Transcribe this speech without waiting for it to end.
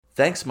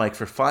Thanks, Mike,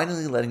 for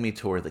finally letting me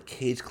tour the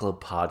Cage Club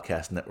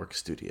Podcast Network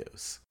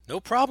studios. No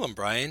problem,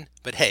 Brian.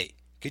 But hey,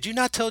 could you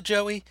not tell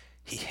Joey?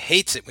 He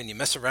hates it when you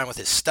mess around with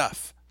his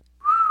stuff.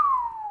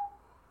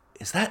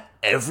 Is that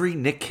every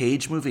Nick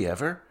Cage movie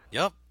ever?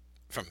 Yup.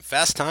 From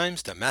Fast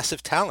Times to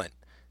Massive Talent.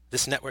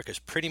 This network is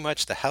pretty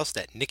much the house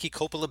that Nicky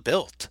Coppola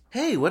built.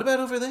 Hey, what about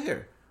over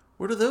there?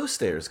 Where do those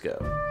stairs go?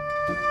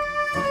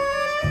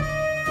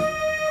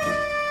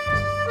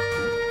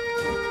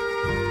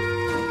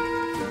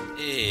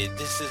 Hey,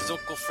 this is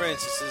Uncle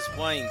Francis's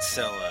Wine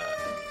Cellar,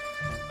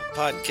 a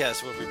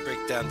podcast where we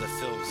break down the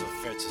films of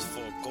Francis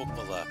Ford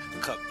Coppola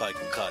cut by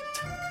cut.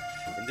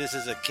 And this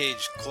is a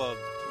Cage Club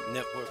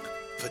Network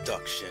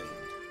production.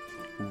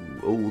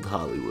 Ooh, old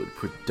Hollywood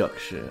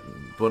production.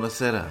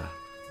 Buonasera.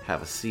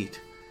 Have a seat.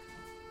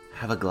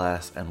 Have a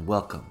glass, and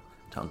welcome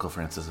to Uncle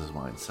Francis's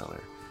Wine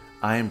Cellar.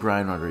 I am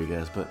Brian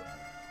Rodriguez, but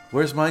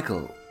where's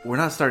Michael? We're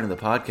not starting the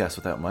podcast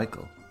without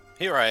Michael.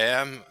 Here I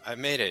am. I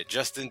made it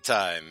just in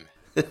time.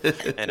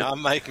 And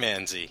I'm Mike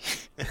Manzi.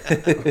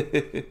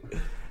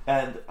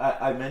 And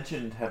I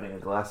mentioned having a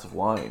glass of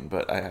wine,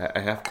 but I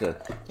have to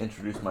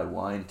introduce my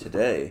wine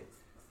today.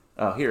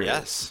 Oh, here it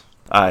is.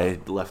 I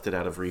left it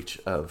out of reach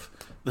of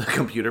the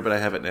computer, but I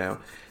have it now.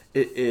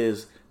 It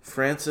is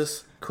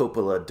Francis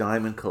Coppola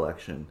Diamond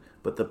Collection,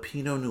 but the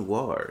Pinot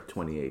Noir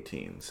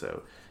 2018.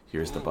 So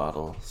here's the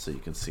bottle, so you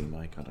can see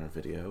Mike on our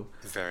video.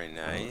 Very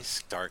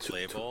nice. Dark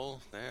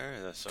label there.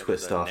 That's sort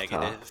twist of the off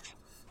negative.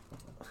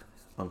 Top.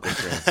 Uncle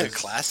Francis.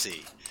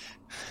 Classy.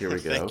 Here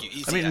we go. Thank you.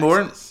 Easy I mean,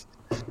 access.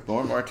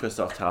 more twist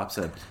off tops.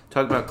 And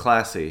talk about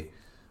classy.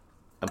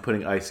 I'm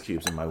putting ice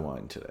cubes in my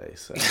wine today.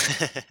 So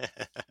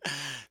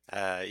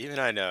Even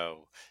I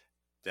know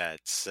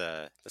that's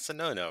a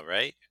no-no,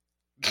 right?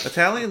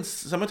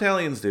 some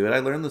Italians do it. I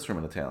learned this from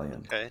an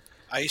Italian. Okay.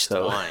 Iced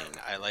wine.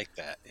 I like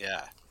that.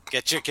 Yeah.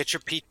 Get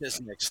your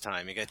peaches next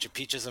time. You got your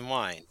peaches and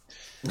wine.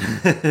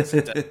 It's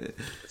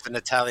an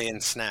Italian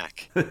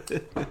snack.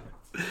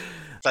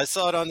 I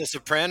saw it on The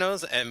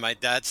Sopranos, and my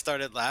dad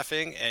started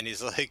laughing, and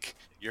he's like,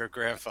 "Your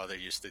grandfather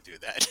used to do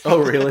that." Oh,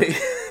 really?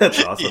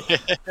 That's awesome. Yeah.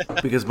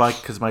 Because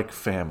Mike,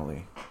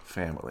 family.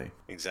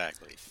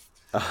 Exactly.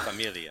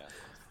 Familia.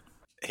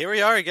 Here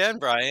we are again,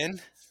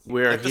 Brian.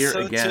 We're here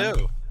Episode again,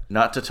 2.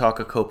 not to talk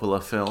a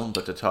Coppola film,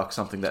 but to talk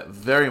something that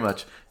very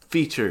much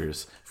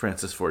features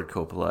Francis Ford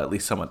Coppola, at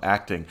least someone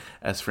acting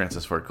as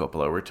Francis Ford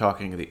Coppola. We're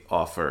talking The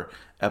Offer,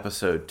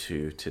 episode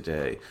 2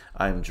 today.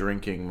 I'm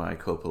drinking my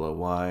Coppola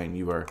wine.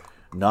 You are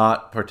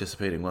not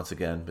participating once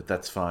again, but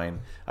that's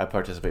fine. I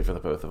participate for the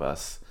both of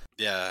us.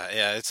 Yeah.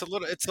 It's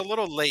a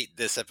little late,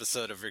 this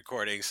episode of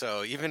recording.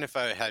 So even if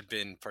I had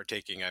been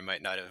partaking, I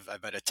might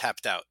have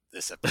tapped out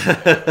this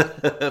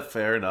episode.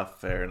 Fair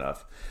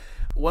enough.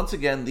 Once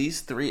again,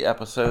 these 3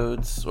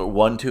 episodes, or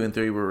 1, 2, and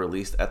 3, were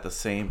released at the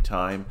same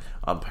time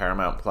on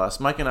Paramount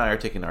Plus. Mike and I are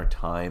taking our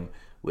time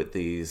with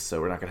these,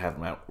 so we're not going to have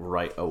them out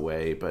right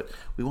away, but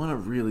we want to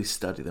really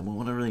study them. We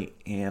want to really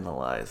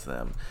analyze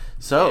them.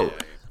 So,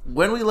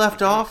 when we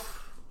left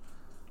off,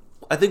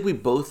 I think we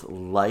both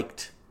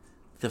liked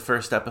the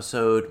first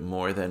episode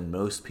more than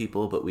most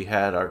people, but we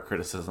had our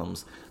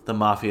criticisms. The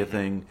mafia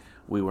thing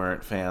we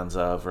weren't fans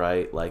of,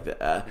 right? Like,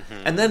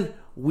 and then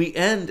we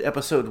end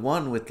episode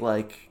 1 with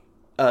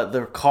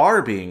their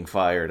car being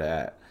fired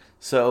at.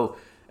 So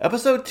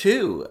episode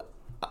 2,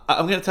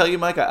 I'm gonna tell you,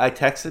 Mike. I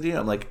texted you.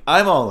 I'm like,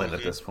 I'm all in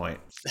at this point.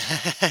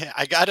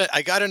 I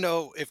gotta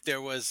know if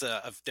there was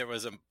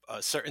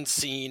a certain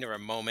scene or a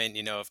moment,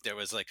 if there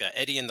was like a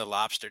Eddie in the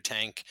Lobster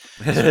Tank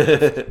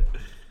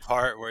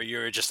part where you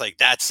were just like,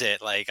 that's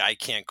it. Like, I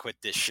can't quit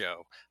this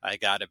show. I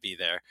gotta be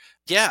there.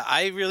 Yeah,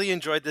 I really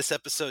enjoyed this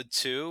episode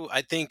too.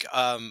 I think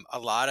a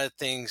lot of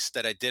things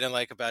that I didn't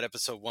like about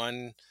episode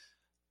 1,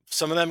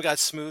 some of them got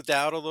smoothed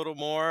out a little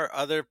more.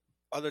 Other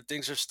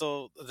things are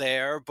still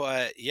there,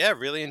 but yeah,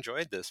 really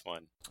enjoyed this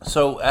one.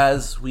 So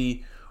as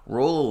we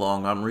roll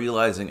along, I'm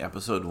realizing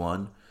episode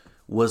 1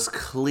 was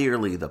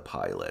clearly the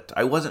pilot.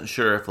 I wasn't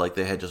sure if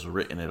they had just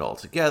written it all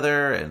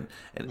together and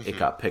it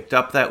got picked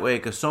up that way,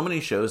 because so many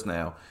shows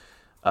now,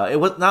 it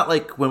was not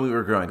like when we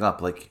were growing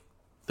up,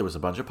 there was a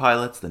bunch of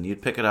pilots, then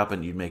you'd pick it up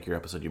and you'd make your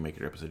episode, you make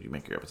your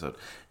episode.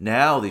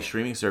 Now these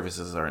streaming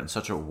services are in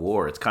such a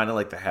war. It's kind of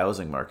like the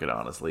housing market,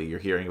 honestly. You're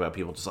hearing about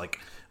people just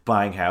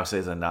buying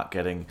houses and not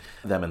getting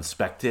them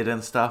inspected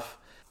and stuff.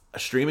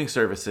 Streaming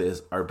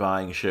services are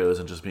buying shows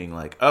and just being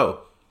like,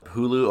 oh,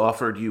 Hulu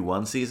offered you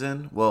 1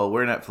 season? Well,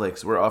 we're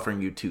Netflix. We're offering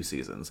you 2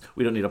 seasons.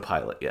 We don't need a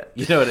pilot yet.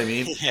 You know what I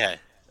mean?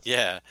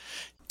 Yeah.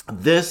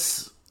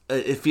 This,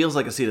 it feels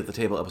like a seat at the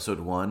table. Episode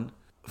 1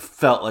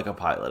 felt like a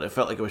pilot. It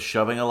felt like it was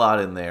shoving a lot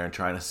in there and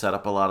trying to set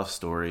up a lot of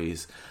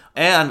stories.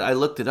 And I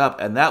looked it up,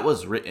 and that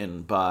was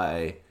written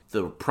by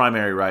the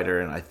primary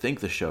writer and I think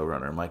the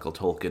showrunner, Michael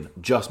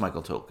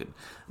Tolkien.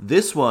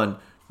 This one,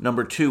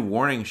 number 2,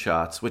 Warning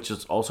Shots, which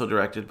is also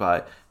directed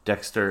by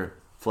Dexter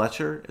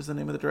Fletcher is the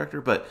name of the director,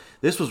 but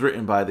this was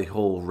written by the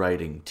whole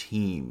writing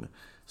team.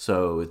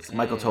 So it's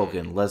Michael Mm,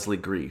 Tolkien, Leslie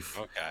Grief,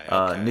 okay,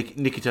 okay.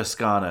 Nikki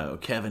Toscano,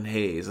 Kevin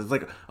Hayes. It's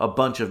like a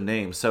bunch of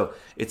names. So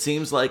it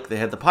seems like they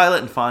had the pilot,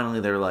 and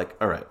finally they were like,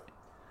 all right,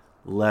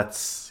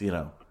 let's,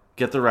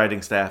 get the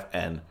writing staff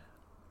and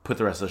put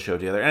the rest of the show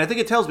together. And I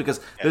think it tells because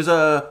there's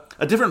a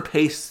different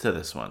pace to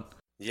this one.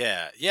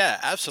 Yeah,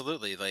 yeah,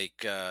 absolutely.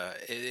 Like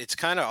it's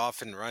kind of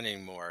off and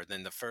running more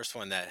than the first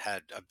one that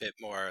had a bit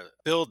more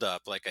build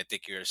up, like I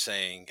think you were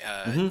saying.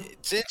 Hmm.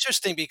 It's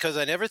interesting because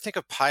I never think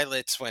of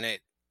pilots when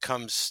it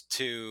comes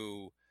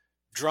to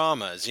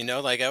dramas,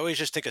 like I always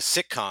just think of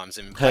sitcoms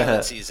and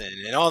pilot season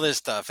and all this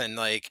stuff and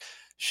like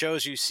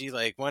shows you see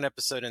like one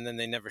episode and then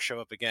they never show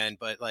up again.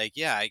 But like,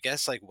 yeah, I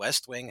guess like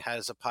West Wing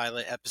has a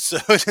pilot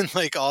episode and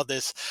like all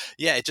this.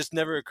 Yeah, it just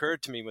never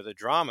occurred to me with a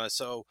drama.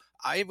 So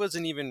I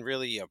wasn't even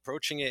really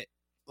approaching it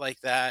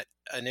like that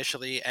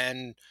initially,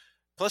 and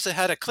plus it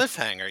had a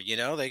cliffhanger.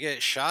 They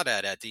get shot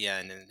at the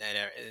end,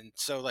 and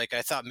so like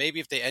I thought maybe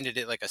if they ended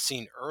it like a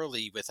scene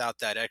early without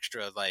that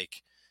extra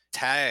like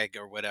tag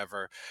or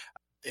whatever,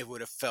 it would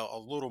have felt a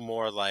little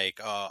more like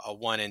a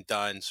one and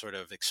done sort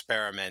of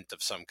experiment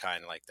of some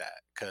kind like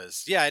that.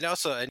 Because yeah, and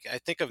also I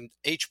think of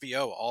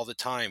HBO all the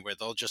time where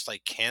they'll just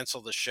like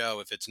cancel the show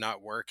if it's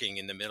not working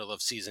in the middle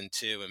of season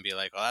two and be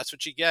like, "Well, that's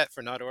what you get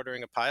for not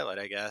ordering a pilot,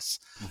 I guess."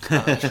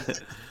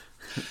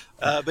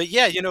 Um, but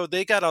yeah,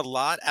 they got a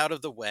lot out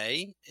of the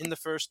way in the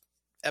first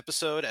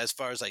episode as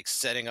far as like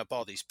setting up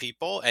all these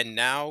people, and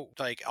now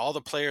like all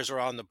the players are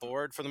on the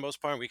board for the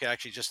most part. We can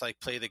actually just like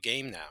play the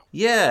game now.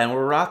 Yeah, and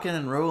we're rocking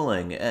and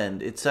rolling,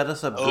 and it set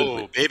us up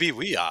good. Oh, baby,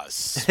 we are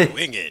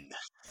swinging.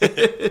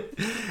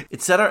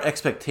 It set our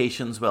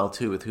expectations well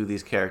too with who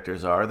these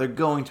characters are. They're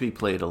going to be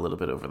played a little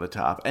bit over the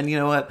top, and you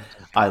know what?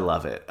 I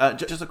love it.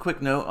 Just a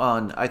quick note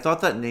on: I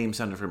thought that name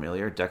sounded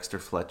familiar. Dexter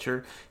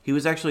Fletcher. He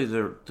was actually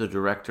the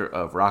director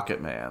of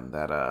Rocket Man,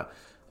 that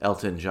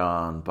Elton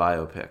John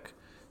biopic.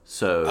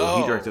 So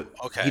he Oh, directed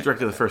he okay,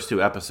 directed the okay. first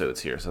two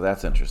episodes here. So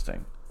that's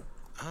interesting.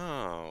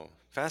 Oh,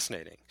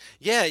 fascinating.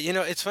 Yeah,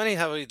 it's funny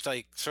how we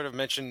like sort of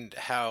mentioned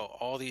how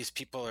all these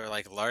people are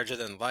like larger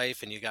than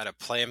life and you got to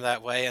play them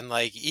that way. And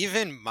like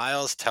even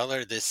Miles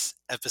Teller this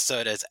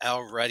episode as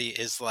Al Ruddy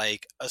is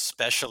like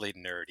especially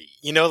nerdy.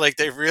 Like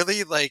they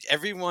really like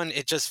everyone,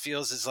 it just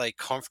feels is like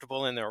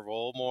comfortable in their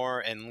role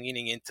more and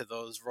leaning into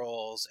those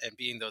roles and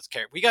being those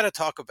characters. We got to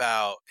talk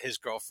about his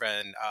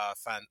girlfriend,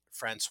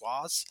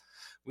 Francoise.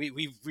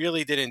 We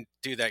really didn't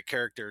do that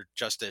character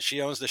justice.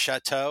 She owns the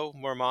Chateau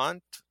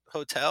Marmont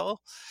Hotel.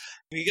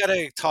 We got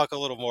to talk a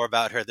little more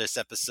about her this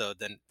episode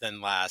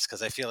than last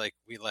because I feel like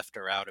we left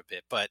her out a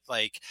bit. But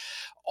like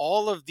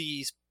all of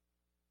these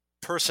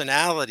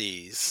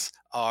personalities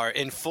are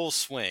in full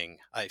swing,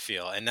 I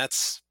feel, and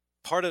that's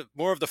part of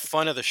more of the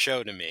fun of the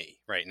show to me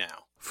right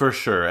now. For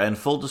sure. And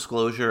full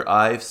disclosure,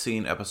 I've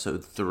seen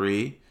episode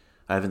 3.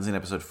 I haven't seen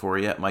episode 4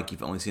 yet. Mike,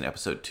 you've only seen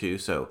episode 2.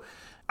 So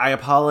I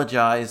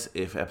apologize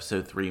if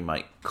episode 3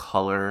 might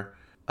color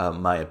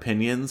my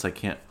opinions. I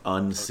can't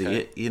unsee Okay.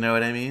 it. You know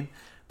what I mean?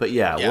 But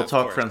yeah, Yeah, we'll of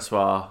talk course.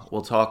 Francois.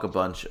 We'll talk a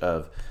bunch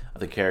of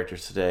the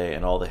characters today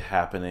and all the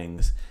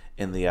happenings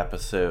in the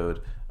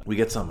episode. We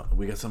get some Al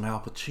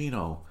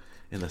Pacino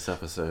in this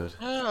episode.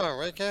 Oh,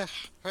 Ricky,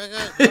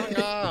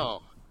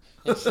 no.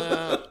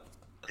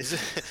 It's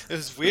it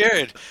was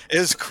weird. It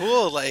was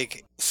cool,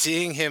 like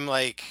seeing him.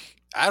 Like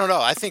I don't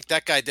know. I think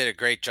that guy did a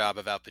great job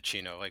of Al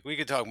Pacino. Like we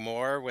could talk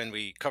more when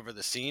we cover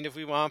the scene if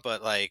we want,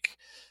 but like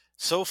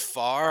so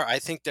far, I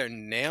think they're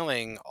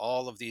nailing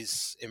all of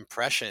these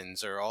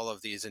impressions or all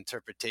of these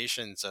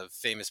interpretations of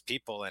famous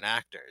people and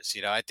actors.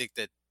 I think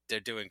that they're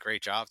doing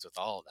great jobs with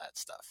all of that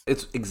stuff.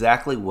 It's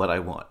exactly what I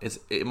want.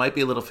 It might be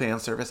a little fan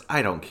service.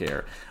 I don't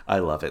care. I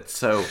love it.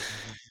 So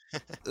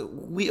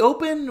we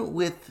open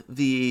with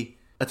the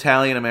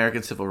Italian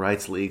American Civil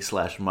Rights League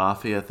slash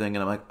mafia thing,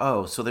 and I'm like,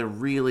 oh, so they're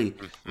really,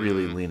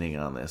 really Hmm. leaning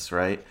on this,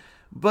 right?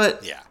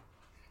 But Yeah.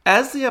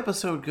 as the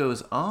episode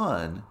goes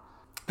on,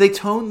 they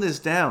tone this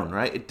down,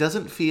 right? It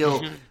doesn't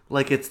feel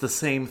like it's the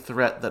same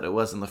threat that it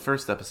was in the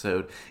first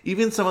episode.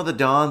 Even some of the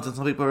Dons and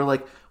some people are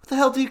like, what the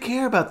hell do you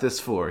care about this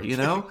for, you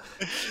know?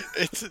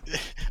 it's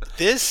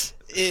this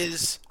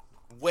is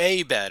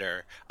way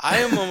better. I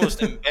am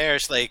almost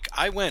embarrassed. Like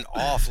I went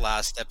off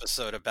last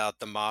episode about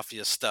the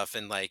mafia stuff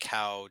and like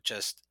how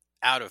just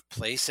out of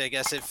place I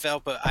guess it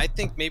felt, but I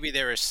think maybe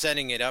they were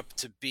setting it up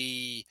to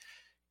be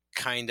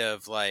kind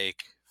of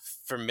like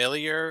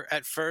familiar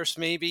at first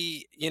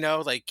maybe,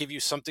 like give you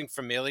something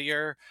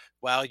familiar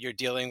while you're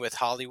dealing with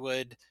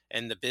Hollywood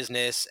and the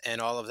business and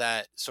all of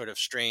that sort of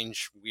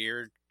strange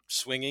weird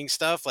swinging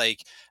stuff. Like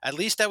at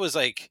least that was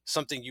like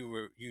something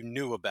you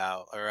knew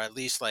about or at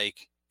least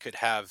like could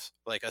have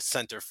like a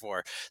center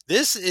for.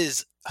 This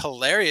is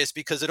hilarious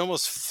because it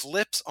almost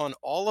flips on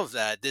all of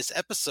that this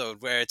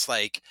episode where it's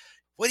like,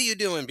 what are you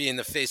doing being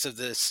the face of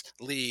this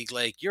league?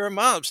 Like you're a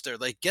mobster.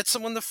 Like get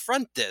someone to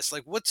front this.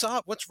 Like what's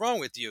up? What's wrong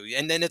with you?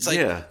 And then it's like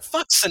Yeah.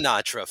 fuck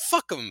Sinatra.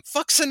 Fuck him.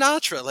 Fuck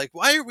Sinatra. Like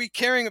why are we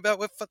caring about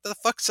what the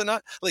fuck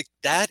Sinatra? Like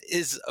that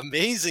is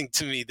amazing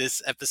to me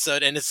this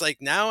episode. And it's like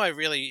now I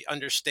really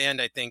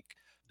understand. I think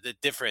the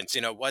difference,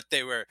 what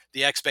they were,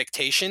 the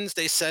expectations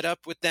they set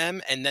up with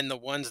them, and then the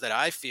ones that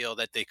I feel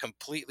that they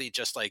completely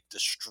just like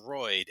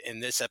destroyed in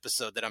this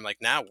episode, that I'm like,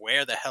 now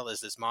where the hell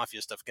is this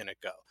mafia stuff going to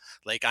go?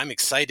 Like, I'm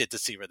excited to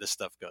see where this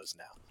stuff goes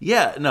now.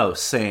 Yeah, no,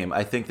 same.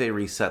 I think they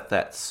reset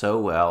that so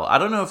well. I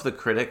don't know if the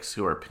critics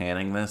who are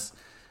panning this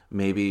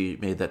maybe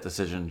made that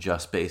decision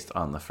just based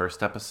on the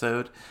first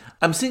episode.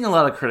 I'm seeing a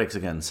lot of critics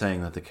again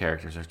saying that the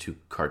characters are too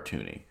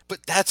cartoony. But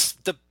that's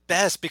the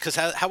best, because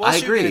how I else are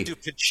you agree. going to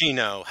do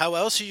Pacino? How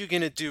else are you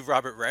going to do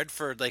Robert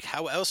Redford? Like,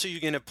 how else are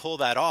you going to pull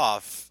that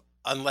off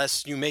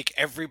unless you make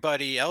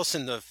everybody else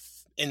in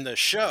the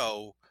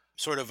show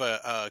sort of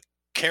a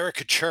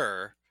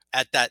caricature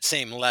at that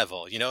same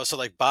level, So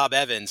like Bob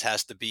Evans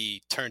has to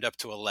be turned up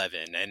to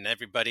 11, and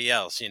everybody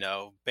else,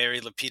 Barry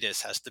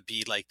Lapidus has to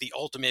be like the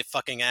ultimate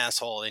fucking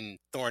asshole and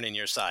thorn in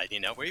your side,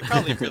 where he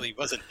probably really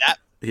wasn't that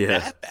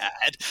bad,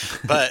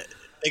 but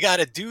they got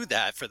to do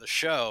that for the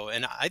show,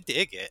 and I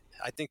dig it.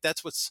 I think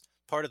that's what's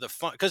part of the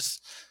fun, because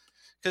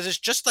it's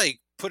just like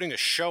putting a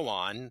show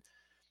on.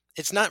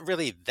 It's not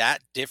really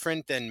that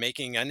different than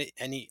making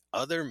any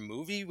other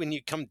movie when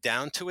you come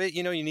down to it.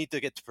 You need to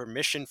get the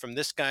permission from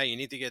this guy. You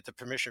need to get the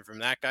permission from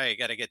that guy. You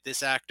got to get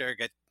this actor,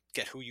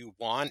 get who you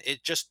want.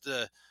 It just,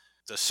 the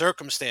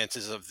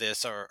circumstances of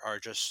this are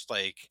just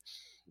like,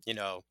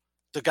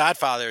 The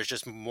Godfather is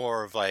just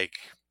more of like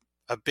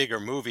a bigger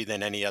movie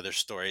than any other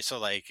story. So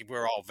like,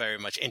 we're all very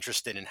much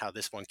interested in how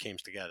this one came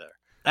together.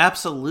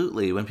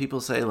 Absolutely. When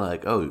people say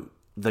like, "Oh,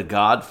 The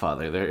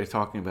Godfather," they're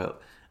talking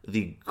about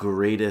the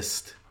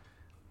greatest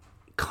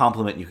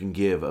compliment you can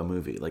give a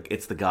movie. Like,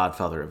 it's the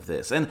Godfather of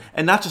this, and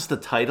not just the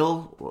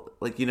title.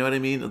 Like, you know what I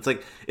mean? It's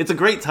like, it's a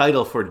great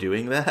title for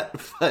doing that.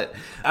 But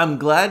I'm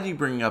glad you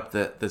bring up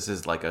that this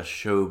is like a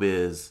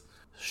showbiz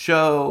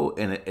show,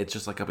 and it's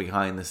just like a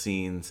behind the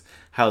scenes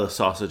how the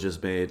sausage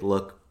is made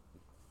look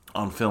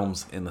on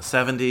films in the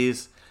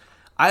 70s.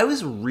 I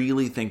was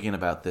really thinking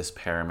about this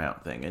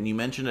Paramount thing, and you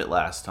mentioned it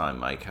last time,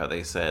 Mike, how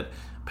they said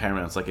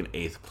Paramount's like in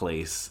 8th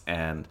place,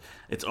 and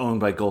it's owned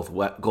by Gulf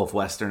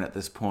Western at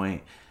this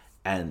point.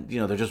 And,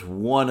 they're just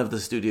one of the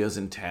studios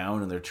in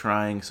town, and they're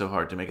trying so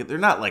hard to make it. They're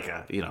not like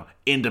a,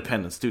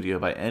 independent studio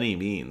by any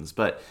means.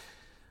 But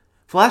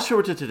flash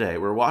forward to today,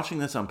 we're watching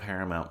this on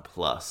Paramount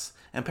Plus.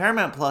 And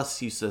Paramount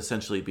Plus used to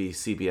essentially be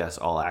CBS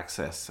All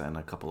Access and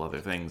a couple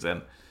other things.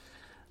 And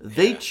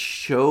they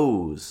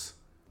chose,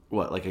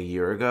 like a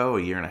year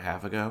and a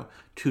half ago,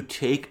 to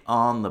take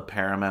on the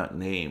Paramount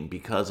name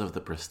because of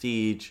the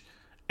prestige.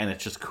 And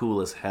it's just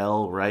cool as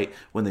hell, right?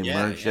 When they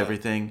merged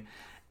everything.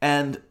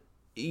 And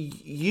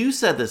you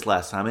said this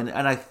last time, and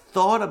I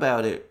thought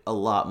about it a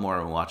lot more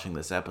when watching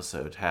this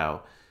episode.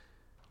 How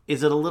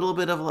is it a little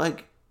bit of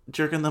like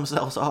jerking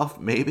themselves off?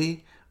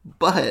 Maybe.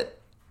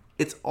 But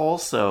it's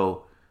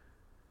also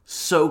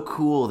so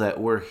cool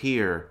that we're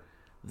here,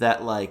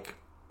 that like,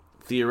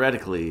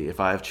 theoretically, if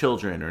I have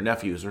children or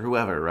nephews or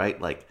whoever, right?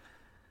 Like,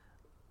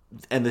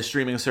 and the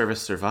streaming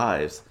service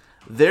survives,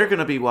 they're going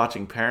to be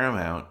watching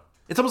Paramount.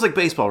 It's almost like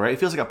baseball, right? It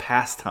feels like a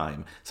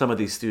pastime, some of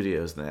these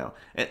studios now.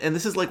 And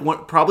this is like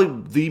probably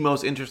the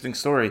most interesting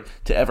story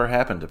to ever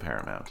happen to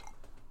Paramount.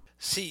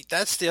 See,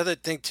 that's the other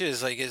thing too,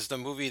 is the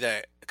movie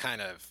that kind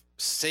of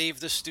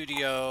saved the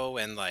studio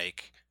and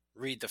like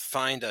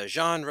redefined a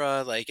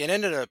genre. Like, it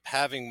ended up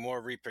having more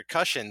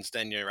repercussions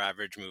than your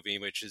average movie,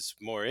 which is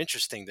more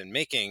interesting than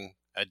making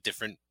a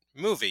different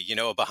movie,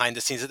 behind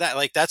the scenes of that.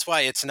 Like, that's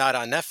why it's not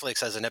on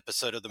Netflix as an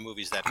episode of the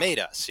movies that made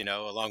us,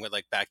 along with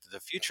like Back to the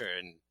Future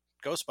and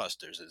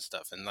Ghostbusters and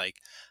stuff. And like,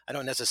 I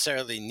don't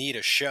necessarily need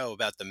a show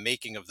about the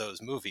making of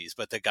those movies,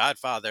 but The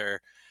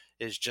Godfather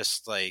is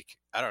just like,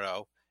 I don't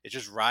know, it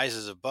just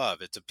rises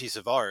above. It's a piece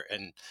of art.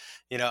 And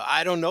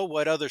I don't know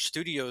what other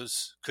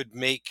studios could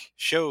make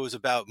shows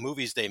about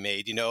movies they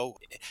made,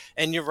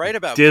 and you're right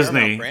about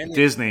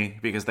Disney,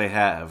 because they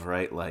have,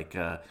 right? Like,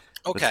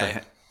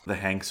 okay, the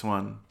Hanks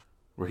one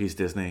where he's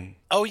Disney.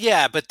 Oh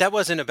yeah, but that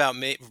wasn't about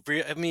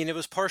I mean, it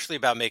was partially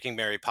about making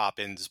Mary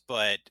Poppins,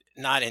 but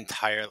not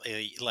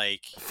entirely.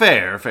 Like,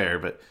 fair,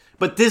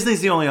 but Disney's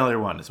the only other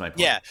one, is my point.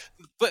 Yeah,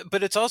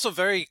 but it's also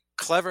very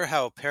clever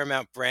how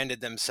Paramount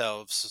branded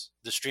themselves,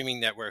 the streaming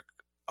network,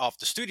 off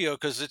the studio,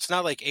 because it's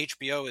not like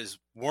HBO is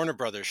Warner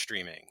Brothers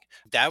streaming.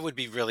 That would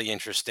be really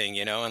interesting,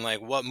 and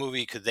like, what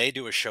movie could they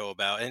do a show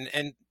about?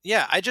 And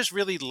yeah, I just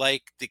really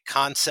like the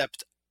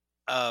concept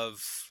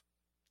of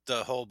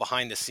the whole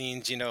behind the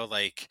scenes,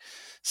 like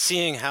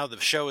seeing how the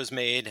show is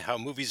made, how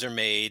movies are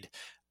made,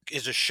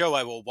 is a show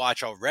I will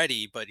watch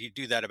already, but you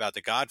do that about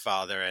The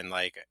Godfather, and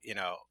like,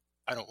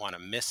 I don't want to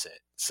miss it.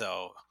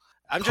 So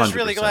I'm just 100%.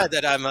 really glad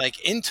that I'm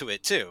like into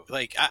it too.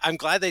 Like, I'm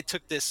glad they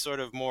took this sort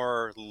of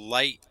more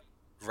light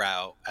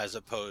route as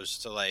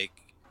opposed to like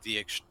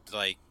the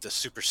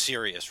super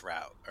serious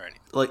route or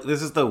anything. Like,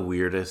 this is the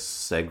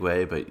weirdest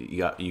segue, but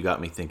you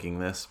got me thinking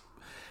this.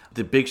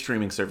 The big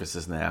streaming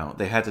services now,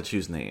 they had to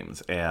choose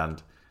names,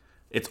 and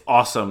it's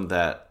awesome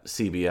that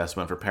CBS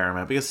went for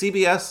Paramount, because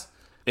CBS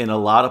in a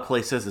lot of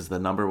places is the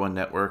number one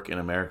network in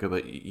America,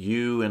 but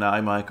you and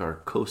I, Mike,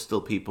 are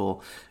coastal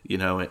people,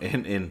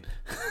 in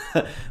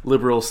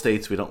liberal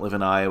states. We don't live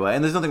in Iowa,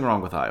 and there's nothing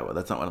wrong with Iowa.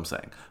 That's not what I'm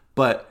saying.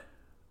 But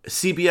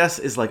CBS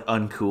is like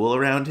uncool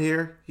around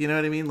here. You know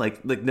what I mean?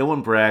 Like no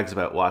one brags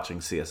about watching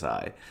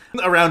CSI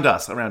around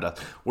us.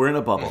 We're in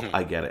a bubble.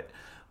 I get it.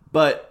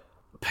 But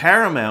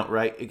Paramount,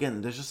 right?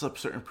 Again, there's just a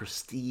certain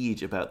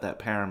prestige about that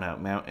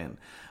Paramount Mountain.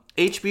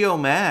 HBO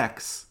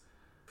Max,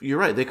 you're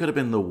right. They could have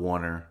been the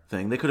Warner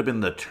thing. They could have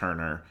been the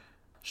Turner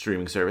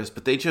streaming service,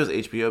 but they chose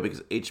HBO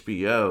because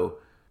HBO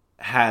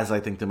has, I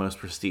think, the most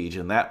prestige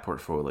in that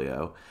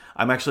portfolio.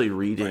 I'm actually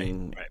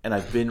reading, and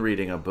I've been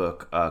reading a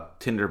book,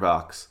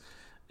 Tinderbox,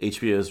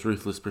 HBO's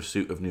Ruthless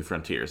Pursuit of New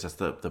Frontiers. That's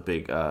the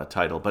big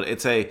title. But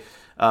it's a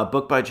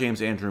book by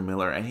James Andrew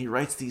Miller, and he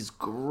writes these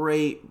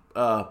great,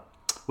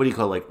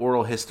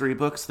 oral history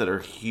books that are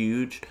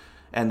huge.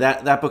 And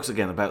that book's,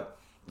 again, about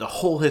the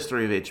whole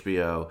history of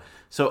HBO.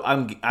 So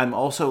I'm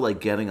also like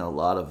getting a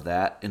lot of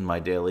that in my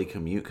daily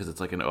commute because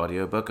it's like an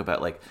audiobook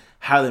about like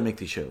how they make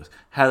these shows,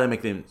 how they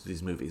make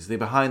these movies, the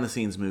behind the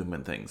scenes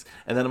movement things.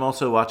 And then I'm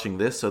also watching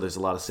this, so there's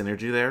a lot of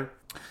synergy there.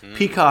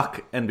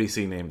 Peacock,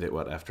 NBC named it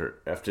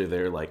after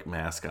their like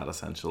mascot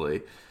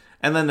essentially.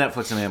 And then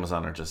Netflix and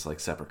Amazon are just like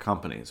separate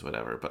companies,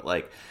 whatever. But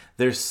like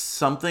there's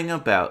something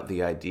about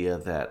the idea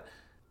that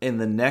in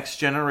the next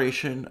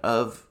generation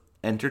of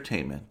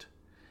entertainment,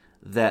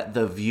 that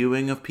the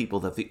viewing of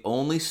people, that the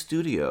only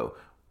studio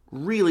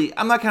really,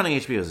 I'm not counting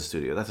HBO as a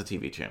studio, that's a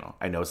TV channel.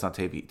 I know it's not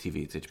TV,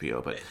 it's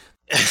HBO, but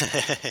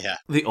yeah.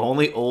 The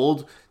only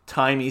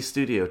old-timey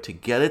studio to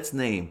get its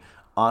name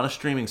on a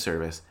streaming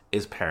service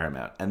is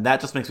Paramount. And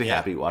that just makes me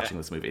happy watching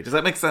this movie. Does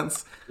that make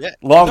sense? Yeah.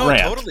 Long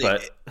rant, totally.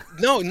 But...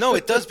 No,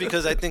 it does,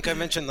 because I think I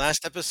mentioned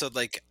last episode,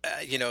 like,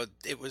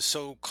 it was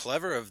so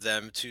clever of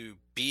them to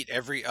beat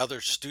every other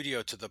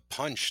studio to the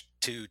punch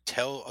to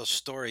tell a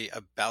story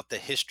about the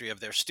history of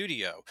their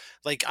studio.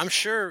 Like, I'm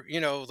sure,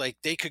 like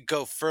they could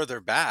go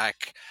further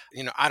back.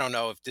 I don't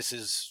know if this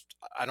is,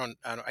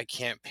 I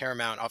can't,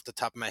 Paramount off the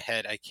top of my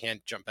head, I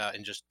can't jump out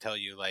and just tell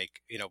you like,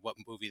 what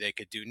movie they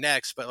could do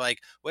next, but like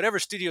whatever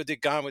studio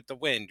did Gone with the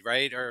Wind,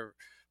 right? Or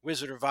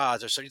Wizard of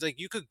Oz, or so, like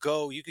you could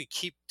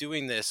keep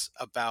doing this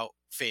about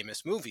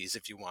famous movies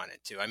if you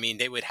wanted to. I mean,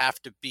 they would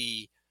have to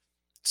be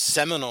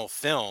seminal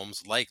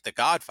films like The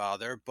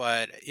Godfather,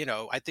 but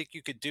I think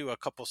you could do a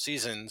couple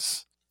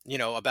seasons,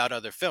 about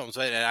other films.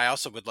 And I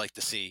also would like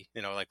to see,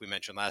 like we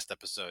mentioned last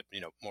episode,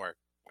 more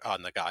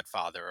on The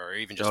Godfather, or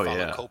even just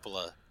follow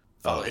Coppola,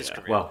 follow his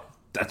career. Well,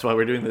 that's why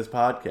we're doing this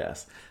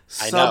podcast.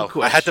 I know.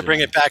 I had to bring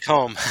it back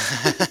home.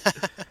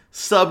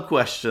 Sub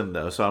question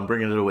though, so I'm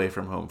bringing it away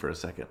from home for a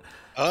second.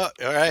 Oh,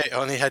 all right.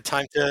 Only had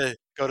time to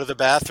go to the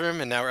bathroom,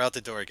 and now we're out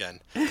the door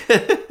again.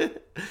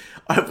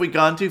 Have we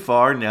gone too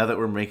far now that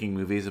we're making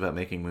movies about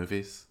making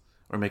movies?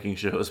 Or making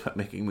shows about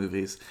making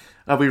movies?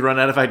 Have we run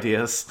out of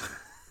ideas?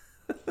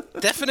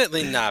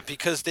 Definitely not,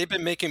 because they've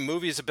been making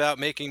movies about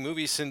making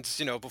movies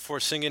since, before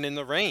Singing in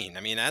the Rain.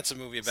 I mean, that's a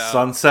movie about...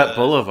 Sunset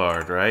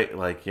Boulevard, right?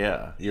 Like,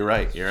 yeah, you're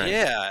right.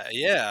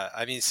 Yeah.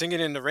 I mean, Singing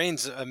in the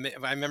Rain's... I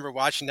remember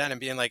watching that and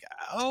being like,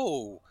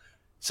 oh...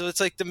 So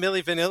it's like the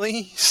Milli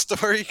Vanilli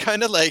story,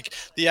 kind of like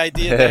the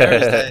idea there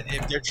is that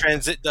if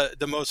they're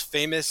the most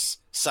famous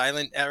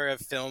silent era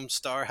film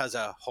star has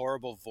a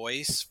horrible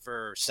voice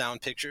for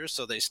sound pictures,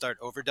 so they start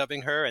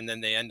overdubbing her, and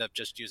then they end up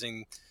just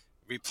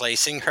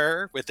replacing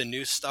her with a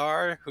new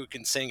star who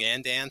can sing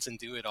and dance and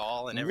do it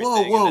all and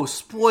everything. Whoa,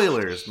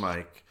 spoilers,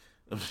 Mike.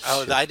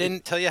 Oh, I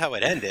didn't tell you how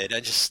it ended.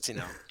 I just,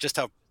 just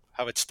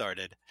how it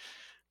started.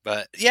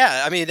 But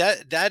yeah, I mean,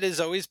 that has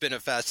always been a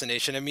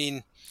fascination. I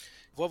mean,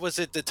 what was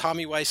it, the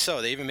Tommy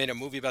Wiseau? They even made a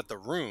movie about The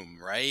Room,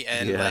 right?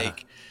 And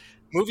like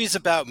movies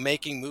about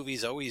making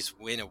movies always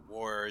win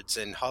awards,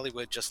 and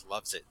Hollywood just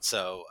loves it.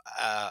 So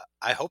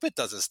I hope it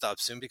doesn't stop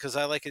soon, because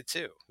I like it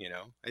too.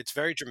 It's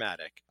very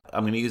dramatic.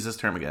 I'm going to use this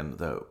term again,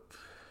 though.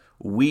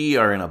 We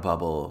are in a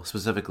bubble,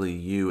 specifically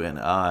you and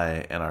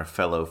I and our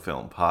fellow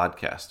film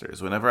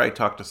podcasters. Whenever I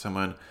talk to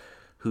someone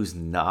who's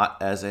not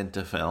as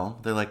into film,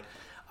 they're like,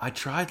 I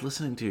tried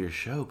listening to your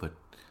show, but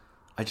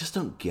I just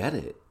don't get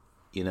it.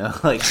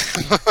 Like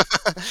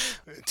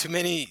too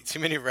many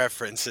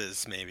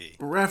references, maybe.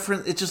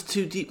 It's just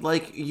too deep.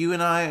 Like you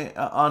and I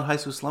on High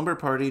School Slumber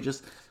Party,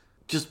 just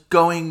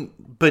going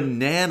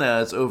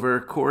bananas over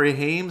Corey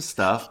Haim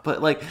stuff.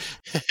 But like,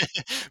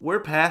 we're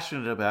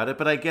passionate about it.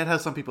 But I get how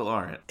some people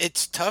aren't.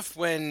 It's tough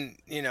when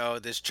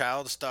this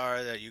child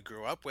star that you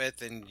grew up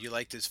with and you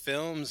liked his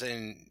films,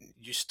 and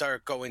you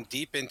start going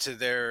deep into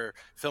their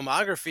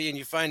filmography, and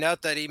you find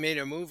out that he made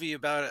a movie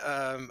about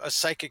a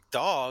psychic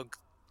dog.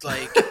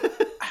 Like,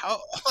 how?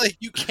 Like,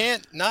 you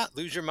can't not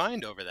lose your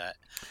mind over that.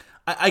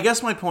 I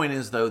guess my point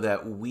is, though,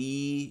 that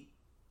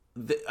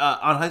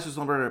on High School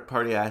Slumber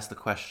Party, I asked the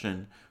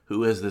question,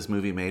 who is this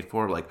movie made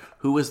for? Like,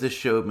 who is this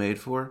show made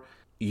for?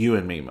 You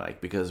and me,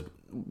 Mike, because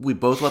we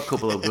both love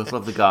Coppola, we both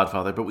love The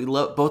Godfather, but we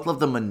both love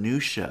the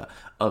minutia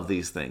of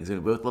these things,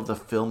 and we both love the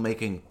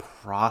filmmaking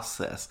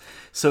process.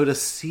 So to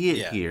see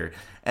it here,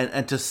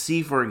 and to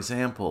see, for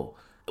example...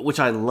 which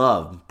I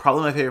love.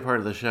 Probably my favorite part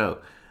of the show.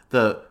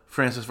 The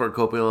Francis Ford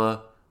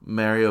Coppola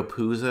Mario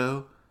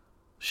Puzo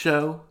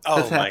show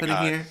that's Oh my happening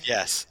God. here.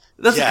 Yes.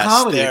 That's a Yes.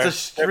 comedy. It's a They're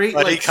straight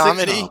buddy like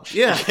comedy. sitcom.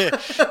 Yeah.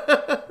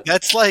 Yeah.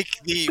 That's like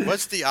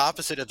what's the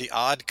opposite of the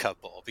Odd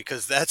Couple?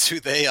 Because that's who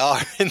they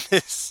are in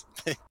this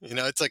thing.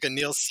 It's like a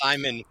Neil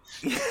Simon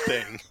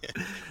thing.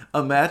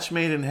 A match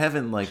made in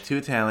heaven, like two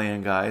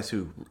Italian guys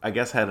who I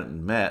guess hadn't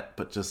met,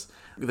 but just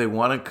they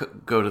want to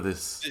go to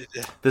this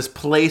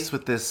place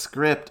with this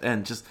script,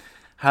 and just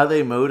how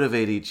they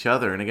motivate each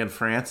other. And again,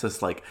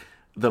 Francis, like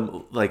the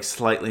like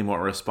slightly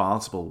more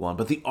responsible one,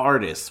 but the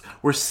artist.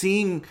 We're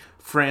seeing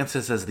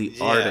Francis as the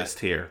Yeah. artist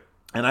here,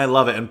 and I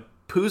love it. And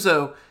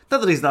Puzo,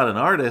 not that he's not an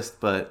artist,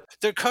 but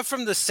They're cut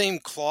from the same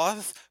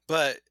cloth,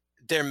 but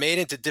they're made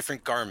into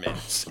different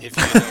garments, if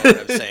you know what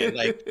I'm saying.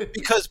 Like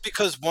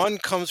because one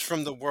comes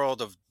from the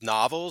world of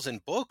novels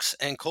and books,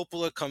 and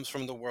Coppola comes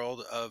from the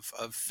world of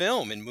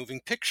film and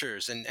moving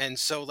pictures. And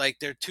so like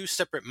they're two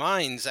separate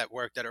minds at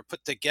work that are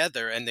put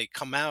together, and they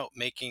come out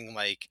making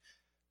like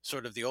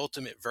sort of the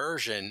ultimate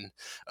version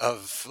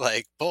of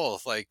like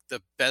both, like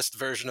the best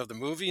version of the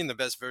movie and the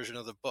best version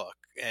of the book.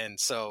 And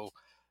so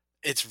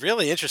it's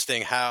really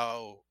interesting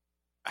how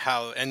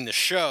in the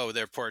show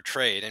they're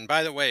portrayed. And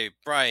by the way,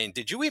 Brian,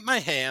 did you eat my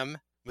ham?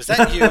 Was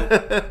that you?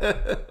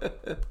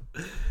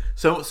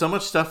 so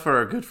much stuff for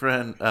our good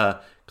friend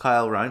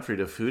Kyle Reinfried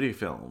of Foodie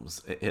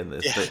Films in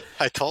this. Yeah,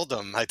 I told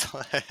him.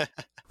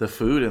 The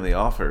food in the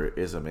offer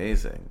is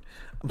amazing.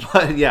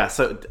 But yeah,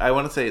 so I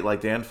want to say,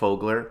 like, Dan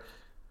Fogler,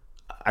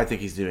 I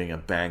think he's doing a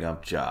bang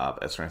up job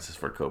as Francis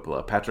Ford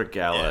Coppola. Patrick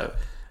Gallo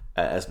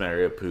as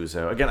Mario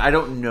Puzo. Again, I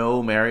don't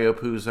know Mario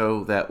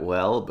Puzo that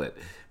well, but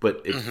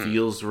it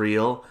feels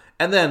real.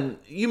 And then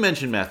you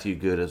mentioned Matthew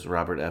Goode as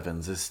Robert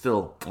Evans is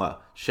still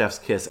chef's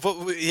kiss. But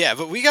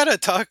we gotta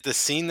talk. The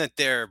scene that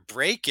they're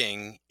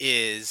breaking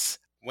is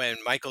when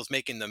Michael's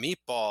making the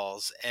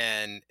meatballs,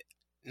 and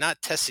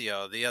not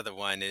Tessio, the other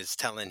one, is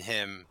telling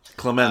him,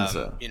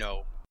 Clemenza.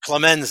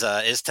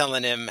 Clemenza is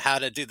telling him how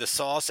to do the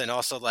sauce, and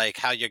also like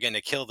how you're going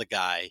to kill the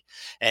guy.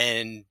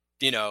 And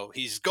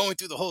he's going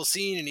through the whole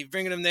scene, and he's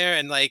bringing him there,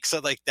 and like so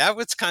like that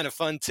was kind of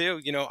fun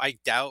too.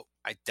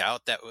 I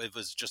doubt that it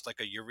was just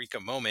like a eureka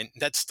moment.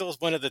 That's still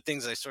one of the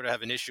things I sort of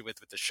have an issue with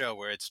the show,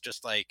 where it's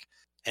just like,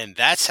 and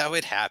that's how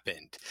it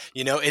happened.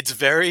 It's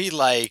very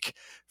like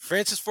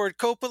Francis Ford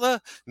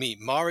Coppola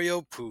meet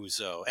Mario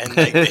Puzo, and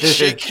like they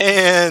shake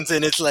hands,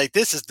 and it's like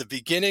this is the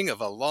beginning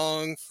of a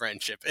long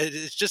friendship.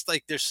 It's just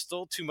like there's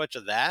still too much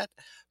of that,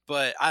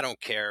 but I don't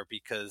care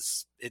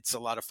because it's a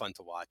lot of fun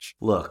to watch.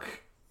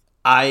 Look,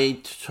 I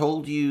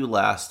told you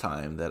last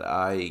time that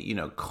I,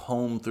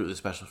 combed through the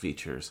special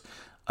features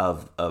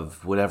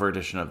of whatever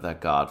edition of that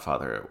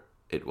Godfather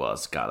it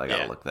was. God, I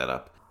gotta look that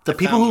up. The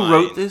people who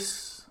wrote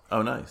this.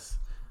 Oh, nice.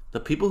 The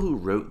people who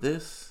wrote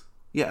this.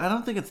 Yeah, I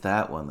don't think it's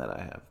that one that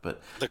I have,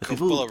 but the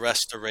Coppola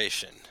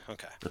restoration.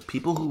 Okay. The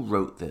people who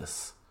wrote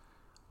this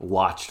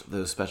watched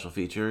those special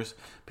features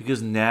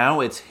because now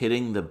it's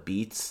hitting the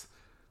beats,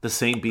 the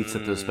same beats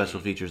that those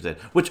special features did,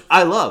 which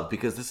I love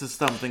because this is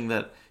something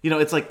that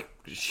it's like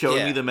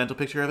showing me the mental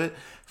picture of it.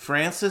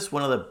 Francis,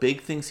 one of the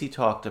big things he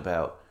talked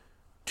about,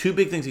 two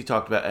big things he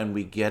talked about, and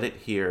we get it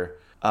here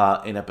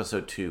in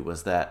episode 2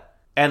 was that,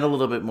 and a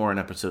little bit more in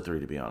episode 3,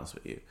 to be honest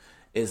with you,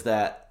 is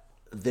that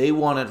they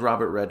wanted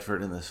Robert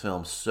Redford in this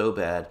film so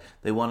bad.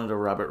 They wanted a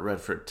Robert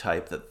Redford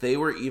type that they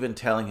were even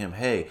telling him,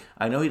 hey,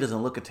 I know he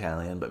doesn't look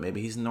Italian, but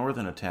maybe he's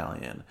Northern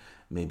Italian.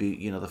 Maybe,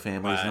 the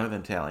family's Northern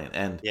Italian.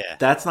 And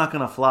that's not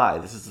going to fly.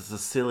 This is a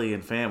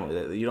Sicilian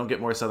family. You don't get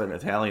more Southern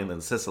Italian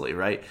than Sicily,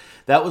 right?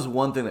 That was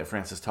one thing that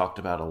Francis talked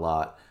about a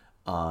lot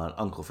on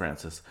Uncle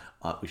Francis.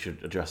 We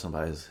should address him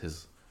by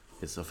his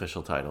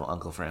official title,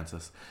 Uncle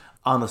Francis,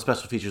 on the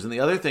special features. And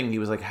the other thing, he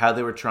was like how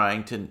they were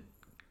trying to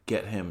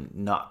get him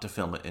not to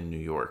film it in New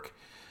York.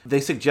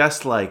 They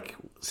suggest like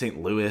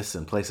St. Louis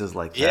and places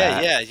like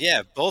that.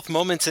 Yeah. Both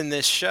moments in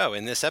this show,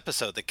 in this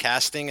episode, the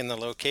casting and the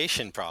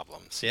location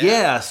problems.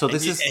 Yeah. So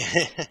this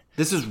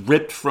is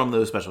ripped from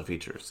those special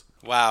features.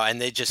 Wow, and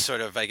they just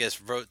sort of, I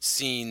guess, wrote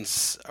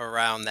scenes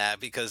around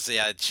that because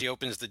she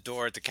opens the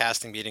door at the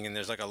casting meeting, and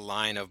there's like a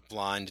line of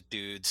blonde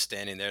dudes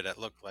standing there that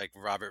look like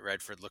Robert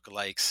Redford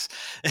lookalikes.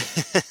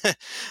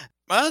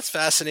 Well, that's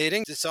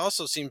fascinating. This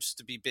also seems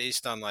to be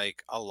based on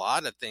like a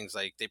lot of things.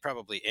 Like they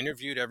probably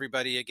interviewed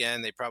everybody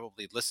again. They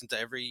probably listened to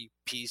every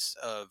piece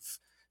of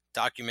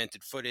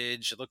documented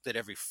footage, looked at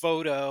every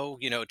photo,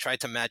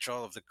 tried to match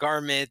all of the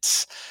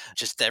garments,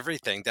 just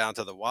everything down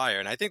to the wire.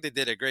 And I think they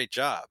did a great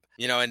job,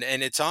 and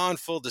it's on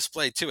full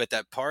display too at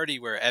that party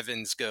where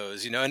Evans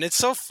goes, and it's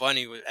so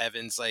funny with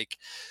Evans. Like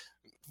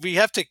we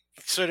have to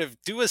sort of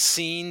do a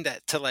scene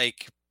that to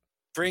like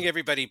bring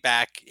everybody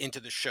back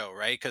into the show,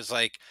 right? Because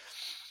like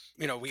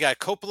we got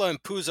Coppola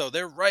and Puzo,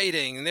 they're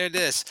writing and they're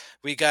this.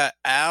 We got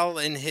Al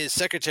and his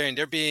secretary, and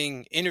they're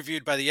being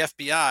interviewed by the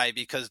FBI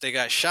because they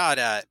got shot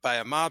at by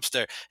a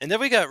mobster. And then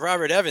we got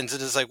Robert Evans,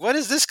 and it's like, what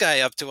is this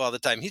guy up to all the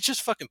time? He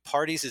just fucking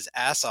parties his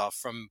ass off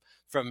from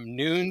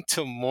noon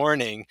to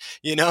morning,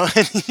 and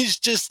he's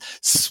just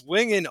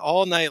swinging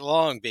all night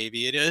long,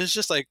 baby. And it's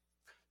just like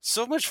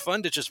so much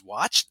fun to just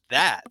watch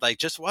that. Like,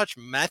 just watch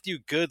Matthew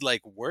Goode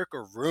like work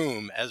a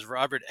room as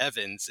Robert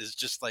Evans is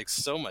just like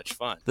so much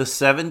fun. The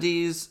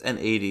 70s and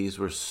 80s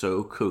were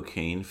so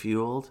cocaine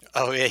fueled.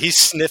 Oh yeah, he's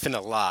sniffing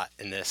a lot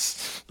in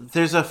this.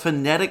 There's a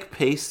phonetic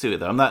pace to it,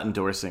 though. I'm not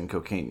endorsing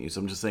cocaine use.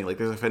 I'm just saying, like,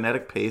 there's a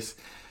phonetic pace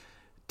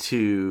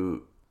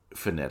to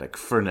frenetic.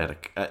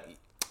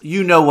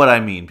 You know what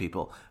I mean,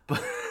 people.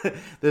 But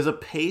there's a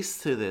pace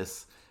to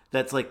this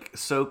that's like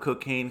so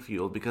cocaine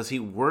fueled because he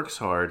works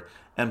hard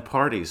and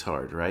parties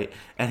hard, right?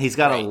 And he's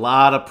got a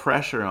lot of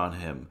pressure on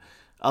him.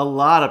 A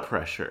lot of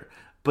pressure.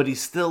 But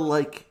he's still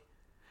like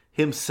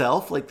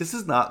himself. Like, this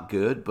is not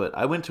good, but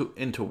I went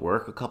into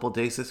work a couple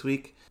days this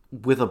week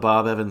with a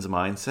Bob Evans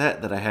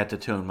mindset that I had to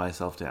tone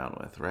myself down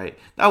with, right?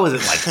 I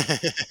wasn't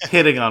like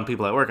hitting on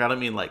people at work. I don't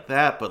mean like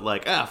that, but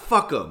like,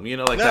 fuck them,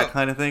 that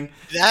kind of thing.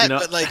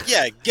 But like,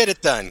 yeah, get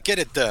it done.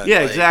 Yeah,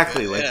 like,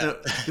 exactly. Like, yeah.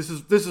 This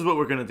is what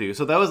we're gonna do.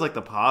 So that was like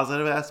the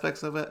positive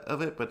aspects of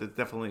it, but it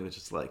definitely was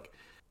just like,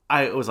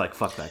 I was like,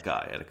 fuck that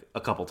guy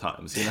a couple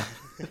times,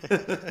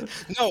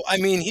 No, I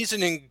mean, he's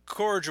an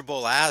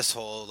incorrigible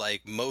asshole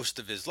like most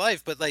of his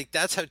life, but like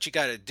that's what you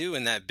got to do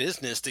in that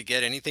business to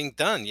get anything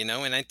done,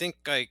 And I think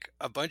like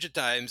a bunch of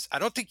times, I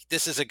don't think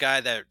this is a guy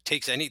that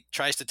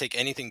tries to take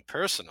anything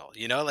personal,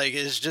 Like,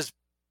 it's just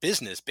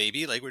business,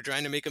 baby. Like, we're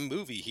trying to make a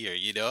movie here,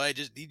 I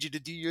just need you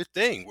to do your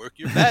thing, work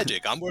your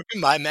magic. I'm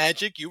working my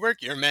magic, you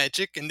work your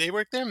magic, and they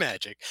work their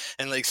magic,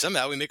 and like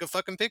somehow we make a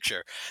fucking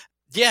picture.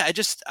 Yeah,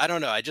 I don't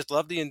know. I just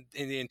love the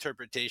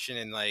interpretation,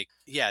 and like,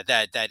 yeah,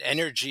 that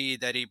energy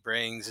that he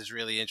brings is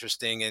really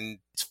interesting, and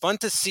it's fun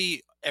to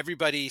see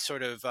everybody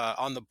sort of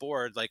on the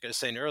board. Like I was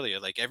saying earlier,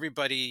 like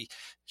everybody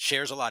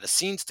shares a lot of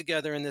scenes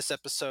together in this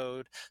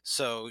episode,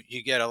 so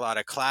you get a lot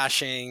of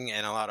clashing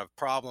and a lot of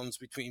problems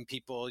between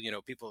people.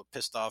 People are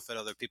pissed off at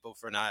other people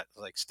for not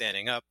like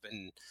standing up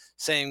and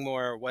saying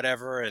more or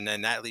whatever, and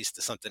then that leads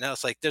to something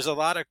else. Like, there's a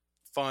lot of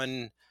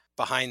fun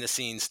behind the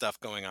scenes stuff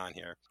going on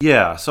here.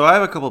 Yeah, so I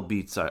have a couple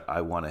beats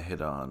I want to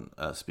hit on,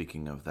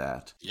 speaking of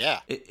that. Yeah.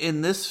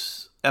 In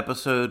this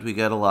episode, we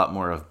get a lot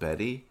more of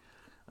Betty,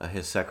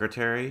 his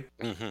secretary.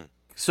 Mm-hmm.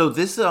 So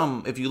this,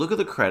 if you look at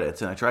the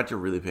credits, and I tried to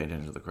really pay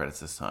attention to the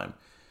credits this time,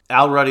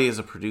 Al Ruddy is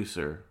a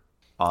producer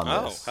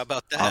on this. How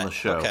about that? On the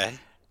show. Okay.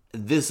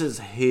 This is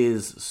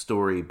his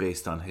story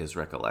based on his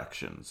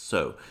recollections.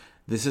 So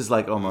this is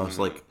like almost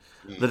like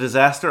the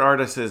disaster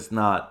artist is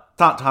not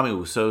Tommy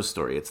Wiseau's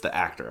story. It's the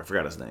actor. I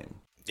forgot his name.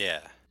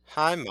 Yeah.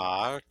 Hi,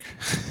 Mark.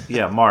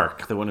 Yeah,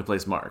 Mark, the one who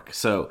plays Mark.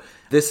 So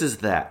this is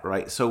that,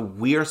 right? So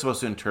we are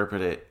supposed to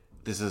interpret it.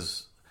 This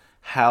is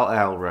how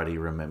Al Ruddy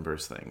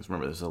remembers things.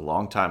 Remember, this is a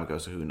long time ago,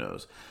 so who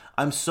knows?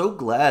 I'm so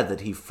glad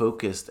that he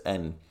focused,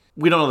 and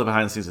we don't know the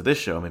behind the scenes of this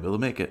show. Maybe they'll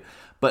make it.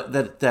 But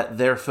that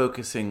they're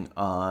focusing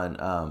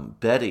on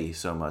Betty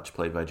so much,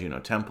 played by Juno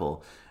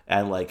Temple,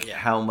 and like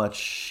how much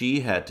she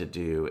had to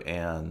do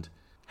and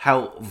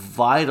how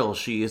vital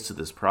she is to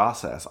this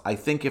process. I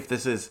think if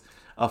this is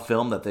a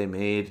film that they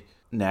made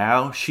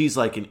now, she's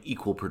like an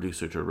equal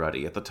producer to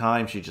Ruddy. At the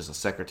time, she's just a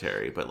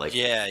secretary, but like...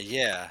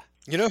 Yeah.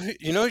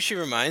 Who she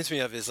reminds me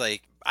of is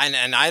like,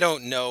 and I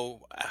don't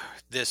know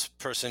this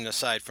person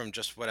aside from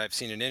just what I've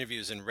seen in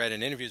interviews and read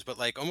in interviews, but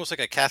like almost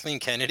like a Kathleen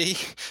Kennedy,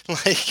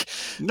 like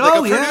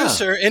a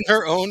producer in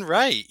her own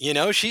right.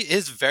 She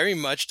is very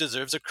much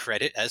deserves a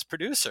credit as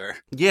producer.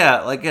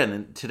 Yeah, again,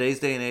 in today's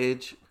day and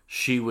age,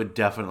 she would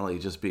definitely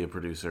just be a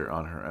producer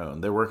on her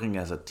own. They're working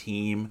as a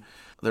team.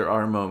 There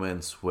are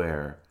moments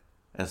where,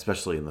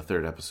 especially in the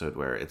third episode,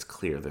 where it's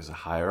clear there's a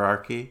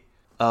hierarchy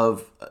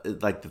of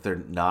like that they're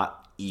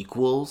not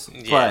equals.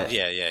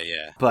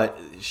 Yeah. But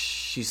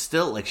she's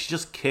still like, she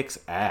just kicks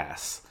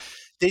ass.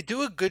 They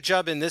do a good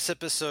job in this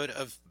episode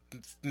of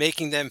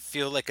making them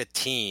feel like a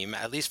team,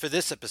 at least for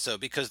this episode,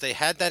 because they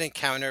had that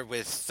encounter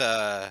with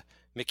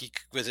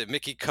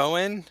Mickey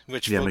Cohen,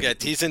 which we'll get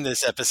teased in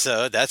this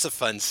episode. That's a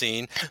fun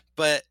scene.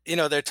 But,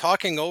 they're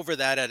talking over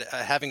that at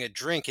having a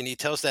drink, and he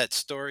tells that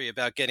story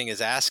about getting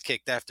his ass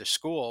kicked after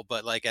school,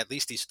 but like at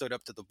least he stood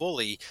up to the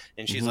bully,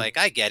 and she's like,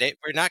 I get it.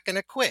 We're not going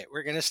to quit.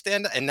 We're going to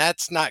stand up. And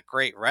that's not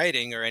great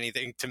writing or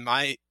anything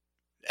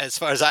as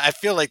far as I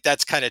feel like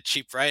that's kind of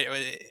cheap, right?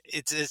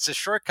 It's a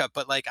shortcut,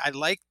 but like I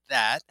like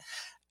that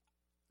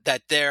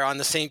they're on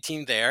the same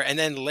team there. And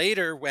then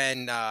later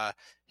when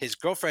his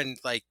girlfriend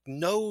like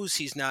knows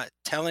he's not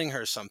telling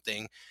her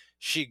something,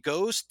 she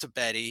goes to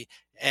Betty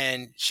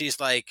and she's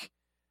like,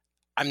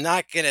 I'm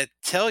not going to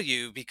tell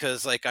you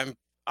because like I'm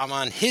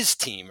on his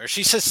team, or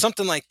she says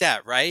something like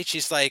that, right?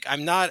 She's like,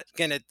 I'm not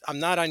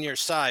on your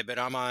side, but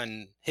I'm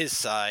on his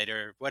side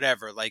or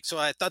whatever. Like, so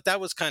I thought that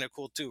was kind of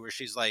cool too, where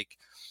she's like,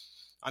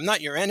 I'm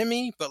not your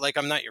enemy, but like,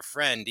 I'm not your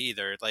friend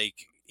either.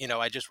 Like,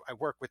 I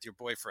work with your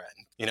boyfriend.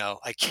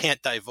 I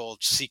can't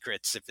divulge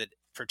secrets if it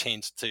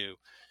pertains to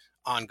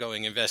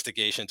ongoing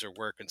investigations or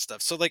work and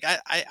stuff. So like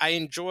I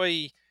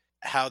enjoy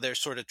how they're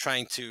sort of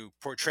trying to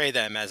portray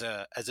them as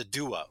a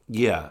duo.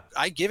 Yeah.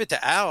 I give it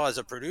to Al as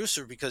a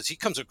producer because he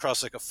comes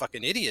across like a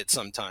fucking idiot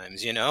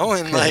sometimes,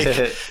 and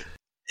like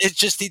he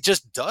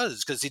just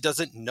does because he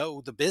doesn't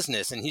know the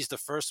business, and he's the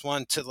first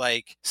one to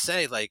like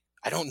say like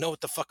I don't know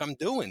what the fuck I'm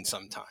doing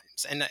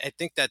sometimes, and I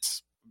think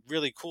that's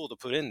really cool to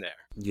put in there.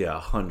 Yeah,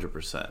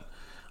 100%.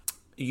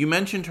 You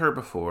mentioned her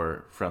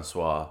before,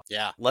 Francois.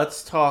 Yeah.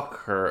 Let's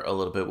talk her a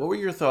little bit. What were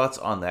your thoughts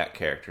on that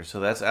character? So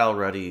that's Al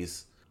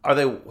Ruddy's. Are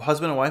they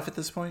husband and wife at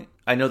this point?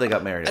 I know they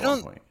got married at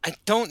one point. I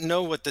don't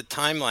know what the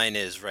timeline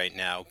is right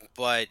now,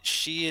 but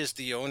she is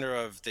the owner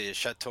of the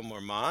Chateau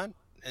Marmont,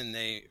 and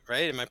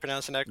right? Am I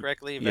pronouncing that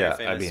correctly? Very Yeah, I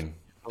famous mean,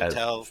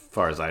 hotel. as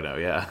far as I know,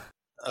 yeah.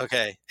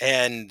 Okay.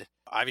 And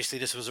obviously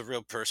this was a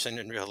real person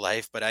in real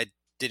life, but I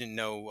didn't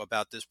know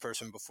about this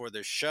person before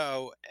this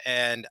show.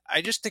 And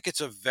I just think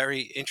it's a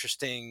very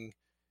interesting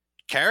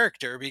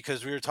character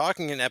because we were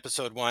talking in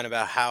episode 1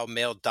 about how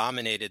male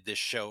dominated this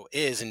show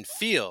is and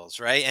feels,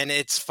 right? And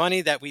it's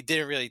funny that we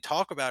didn't really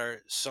talk about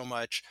her so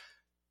much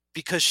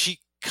because she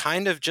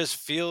kind of just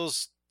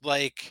feels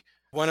like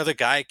one of the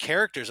guy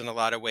characters in a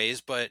lot of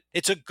ways, but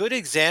it's a good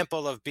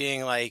example of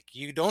being like,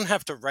 you don't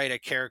have to write a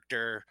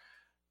character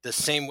the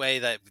same way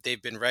that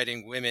they've been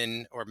writing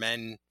women or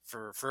men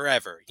for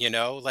forever,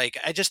 Like,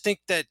 I just think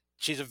that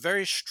she's a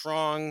very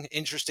strong,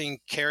 interesting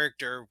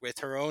character with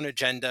her own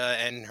agenda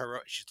and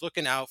she's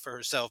looking out for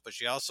herself, but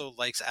she also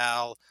likes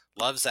Al,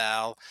 loves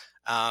Al.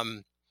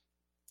 And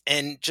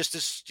just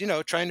as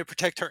trying to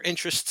protect her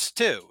interests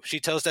too. She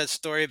tells that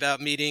story about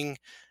meeting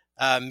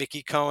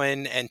Mickey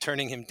Cohen and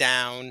turning him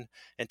down,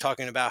 and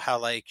talking about how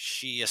like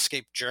she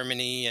escaped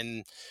Germany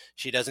and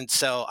she doesn't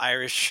sell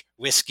Irish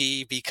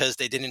whiskey because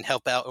they didn't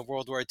help out in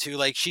World War II.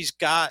 Like, she's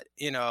got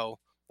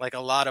like a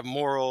lot of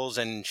morals,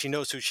 and she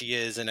knows who she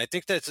is, and I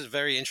think that's a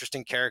very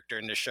interesting character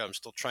in this show. I'm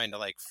still trying to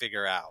like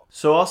figure out.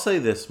 So I'll say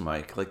this,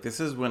 Mike. Like, this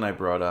is when I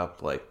brought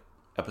up like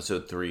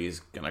episode 3 is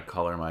gonna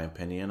color my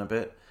opinion a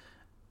bit.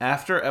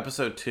 After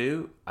episode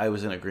 2, I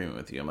was in agreement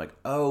with you. I'm like,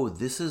 oh,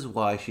 this is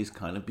why she's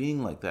kind of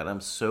being like that.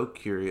 I'm so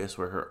curious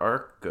where her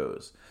arc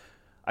goes.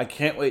 I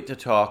can't wait to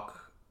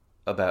talk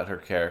about her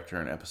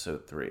character in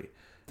episode 3.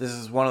 This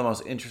is one of the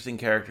most interesting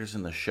characters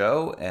in the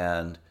show,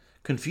 and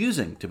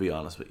confusing, to be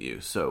honest with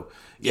you. So,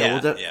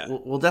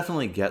 we'll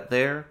definitely get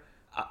there.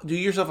 Do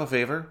yourself a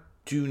favor.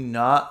 Do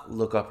not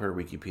look up her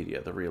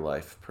Wikipedia, the real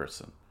life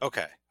person.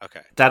 Okay.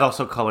 That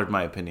also colored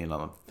my opinion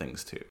on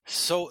things too.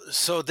 So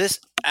this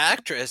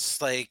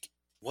actress, like,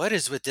 what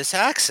is with this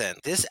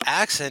accent? This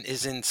accent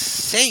is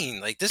insane.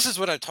 Like, this is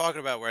what I'm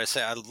talking about, where I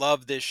say I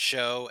love this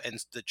show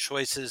and the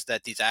choices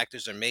that these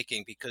actors are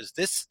making, because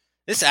this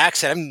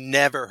accent, I've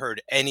never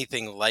heard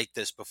anything like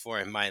this before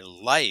in my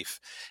life.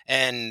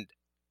 And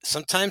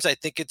sometimes I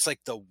think it's like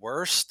the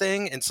worst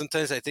thing, and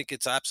sometimes I think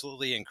it's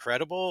absolutely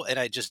incredible. And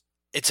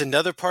it's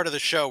another part of the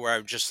show where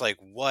I'm just like,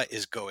 what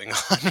is going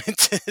on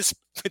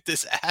with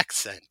this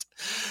accent?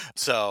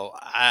 So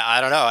I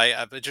don't know.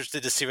 I'm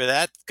interested to see where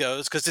that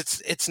goes,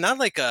 because it's not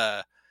like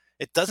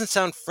it doesn't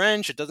sound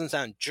French. It doesn't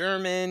sound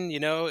German.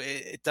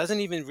 It doesn't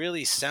even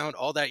really sound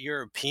all that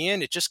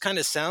European. It just kind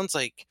of sounds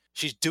like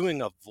she's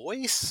doing a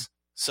voice.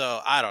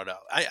 So I don't know.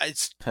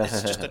 It's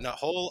just a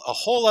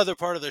whole other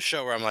part of the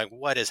show where I'm like,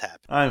 what is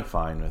happening? I'm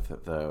fine with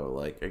it though.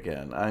 Like,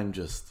 again,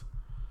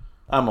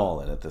 I'm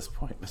all in at this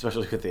point,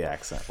 especially with the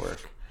accent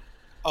work.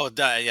 Oh,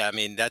 yeah. I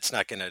mean,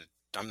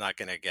 I'm not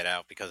gonna get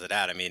out because of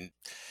that. I mean,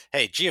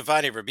 hey,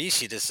 Giovanni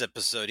Ribisi this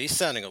episode, he's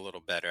sounding a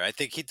little better. I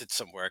think he did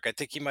some work. I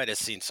think he might have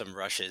seen some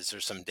rushes or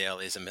some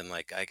dailies and been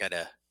like, I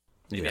gotta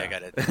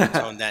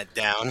tone that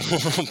down a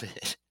little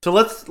bit. So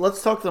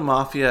let's talk the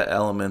mafia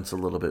elements a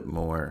little bit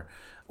more.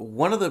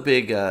 One of the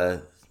big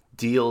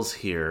deals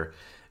here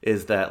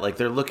is that like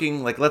they're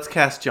looking like, let's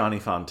cast Johnny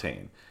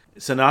Fontaine.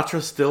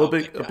 Sinatra's still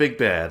a big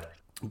bad,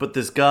 but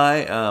this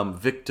guy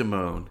Vic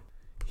Damone,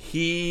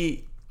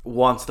 he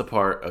wants the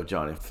part of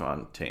Johnny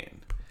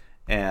Fontaine,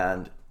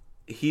 and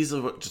he's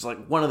just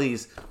like one of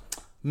these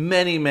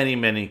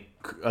many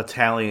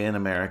Italian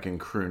American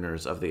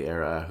crooners of the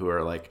era who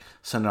are like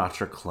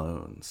Sinatra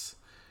clones.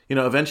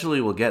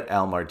 Eventually we'll get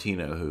Al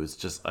Martino, who's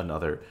just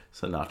another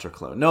Sinatra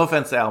clone. No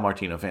offense to Al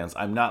Martino fans.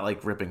 I'm not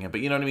like ripping him, but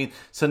you know what I mean?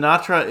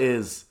 Sinatra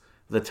is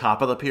the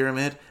top of the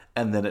pyramid,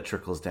 and then it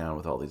trickles down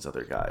with all these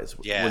other guys.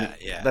 Yeah.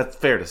 That's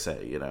fair to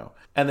say,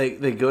 And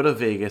they go to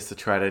Vegas to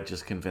try to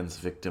just convince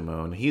Vic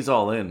Damone. He's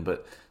all in,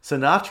 but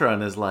Sinatra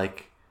is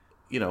like,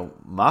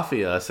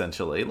 mafia,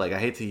 essentially. Like, I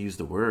hate to use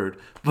the word,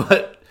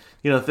 but,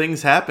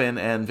 things happen,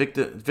 and Vic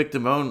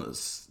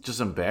Damone just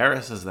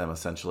embarrasses them,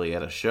 essentially,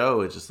 at a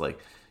show. It's just like,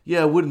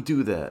 yeah, I wouldn't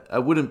do that. I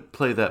wouldn't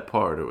play that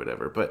part or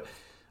whatever. But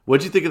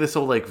what'd you think of this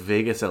whole, like,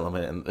 Vegas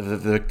element and the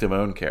Vic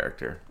Damone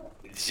character?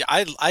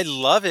 I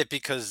love it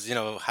because,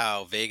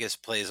 how Vegas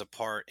plays a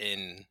part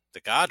in The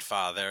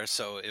Godfather.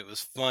 So it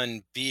was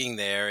fun being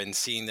there and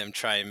seeing them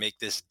try and make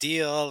this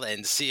deal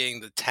and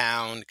seeing the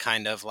town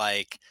kind of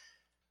like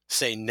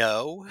say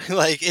no.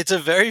 Like, it's a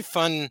very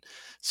fun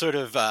sort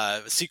of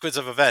sequence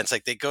of events.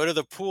 Like, they go to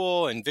the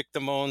pool, and Vic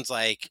Damone's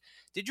like,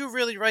 "Did you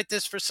really write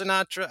this for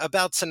Sinatra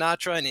about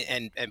Sinatra?"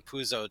 And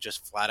Puzo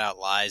just flat out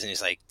lies, and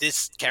he's like,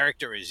 "This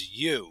character is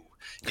you."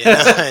 You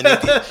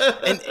know,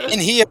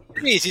 and he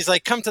agrees. He's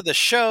like, "Come to the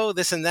show,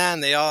 this and that,"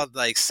 and they all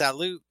like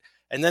salute.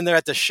 And then they're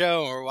at the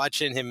show, and we're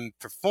watching him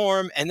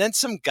perform. And then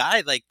some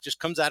guy like just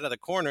comes out of the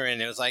corner,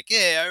 and it was like,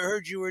 "Yeah, I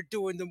heard you were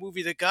doing the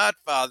movie The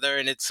Godfather."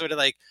 And it's sort of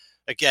like,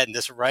 again,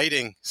 this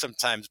writing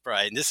sometimes,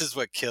 Brian. This is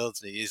what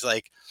kills me. He's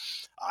like,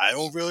 "I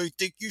don't really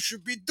think you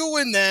should be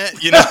doing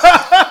that." You know,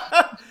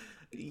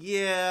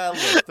 Yeah,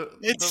 look,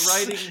 the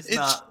writing's it's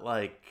not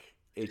like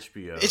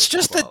HBO It's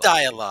just the quality.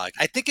 dialogue.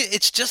 I think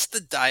it's just the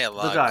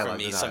dialogue for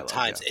me The dialogue,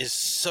 sometimes yeah. is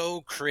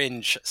so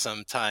cringe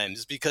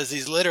sometimes, because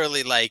he's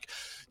literally like,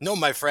 "No,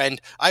 my friend,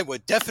 I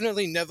would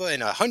definitely never in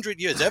 100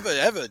 years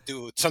ever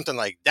do something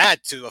like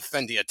that to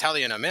offend the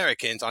Italian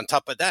Americans. On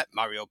top of that,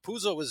 Mario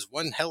Puzo was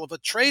one hell of a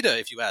traitor,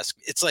 if you ask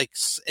me." It's like,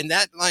 and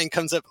that line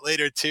comes up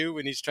later too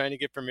when he's trying to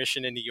get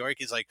permission in New York.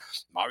 He's like,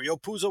 "Mario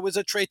Puzo was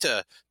a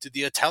traitor to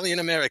the Italian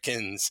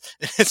Americans."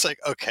 It's like,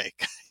 okay,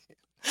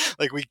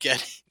 like, we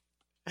get it.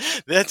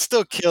 That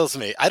still kills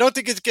me. I don't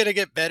think it's going to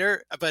get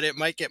better, but it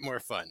might get more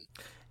fun.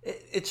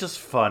 It's just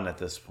fun at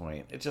this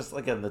point. It's just,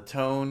 again, the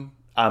tone,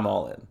 I'm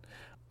all in.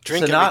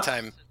 Drink every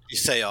time you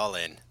say all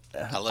in.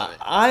 I love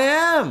I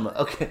am.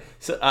 Okay.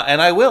 So, and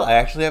I will. I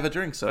actually have a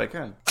drink, so I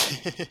can.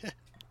 it.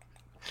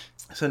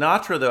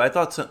 Sinatra, though, I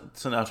thought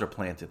Sinatra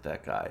planted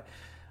that guy.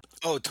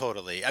 Oh,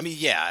 totally. I mean,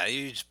 yeah,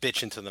 you just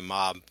bitch into the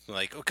mob,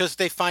 like, because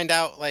they find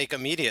out, like,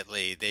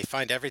 immediately. They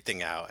find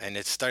everything out, and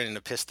it's starting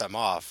to piss them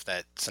off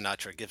that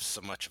Sinatra gives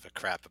so much of a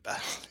crap about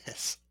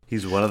this.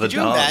 He's one of the Could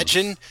you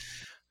imagine?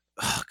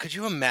 Dons. Could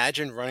you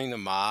imagine running the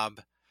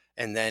mob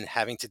and then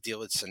having to deal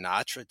with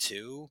Sinatra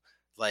too?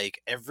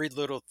 Like, every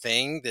little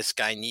thing, this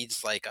guy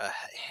needs like a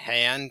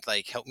hand,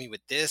 like, "Help me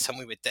with this, help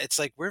me with that." It's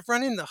like, we're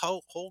running the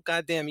whole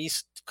goddamn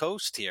East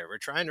Coast here. We're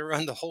trying to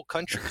run the whole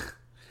country.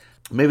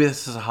 Maybe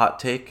this is a hot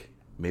take.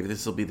 Maybe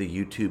this will be the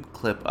YouTube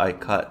clip I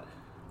cut.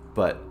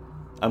 But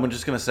I'm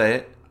just going to say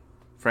it.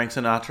 Frank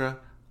Sinatra,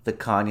 the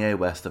Kanye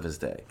West of his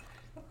day.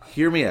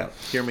 Hear me out.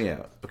 Hear me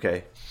out.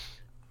 Okay.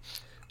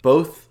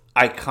 Both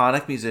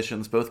iconic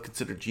musicians, both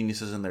considered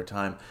geniuses in their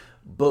time.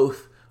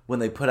 Both, when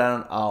they put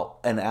out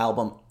an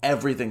album,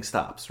 everything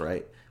stops,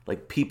 right?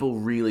 Like, people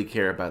really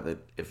care about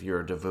it if you're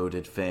a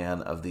devoted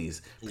fan of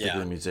these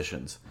particular Yeah.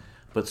 musicians.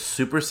 But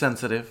super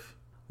sensitive.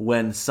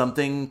 When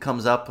something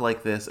comes up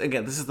like this,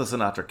 again, this is the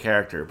Sinatra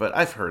character, but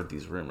I've heard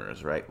these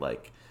rumors, right?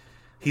 Like,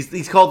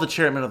 he's called the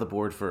chairman of the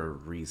board for a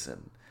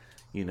reason.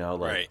 You know,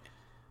 like,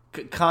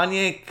 Right.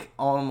 Kanye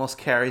almost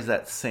carries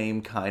that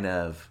same kind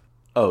of,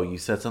 "Oh, you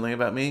said something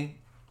about me?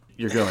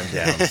 You're going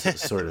down,"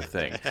 sort of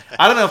thing.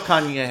 I don't know if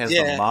Kanye has the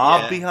Yeah,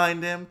 mob yeah.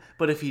 behind him,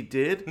 but if he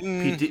did,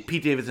 Mm.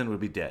 Pete Davidson would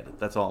be dead.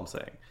 That's all I'm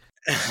saying.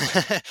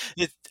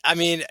 I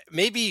mean,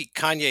 maybe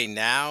Kanye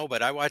now,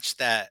 but I watched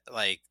that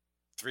like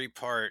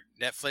 3-part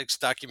Netflix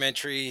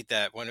documentary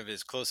that one of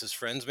his closest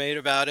friends made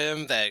about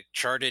him that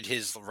charted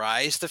his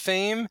rise to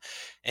fame.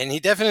 And he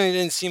definitely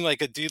didn't seem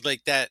like a dude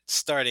like that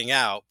starting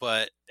out.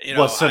 But,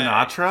 Was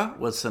Sinatra?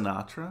 Was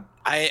Sinatra?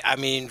 I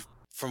mean,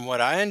 from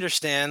what I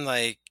understand,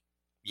 like,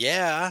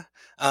 yeah,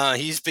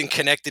 he's been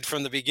connected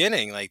from the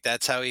beginning. Like,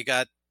 that's how he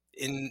got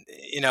in,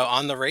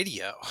 on the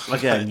radio.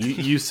 Again, But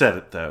you said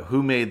it, though.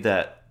 Who made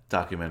that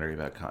documentary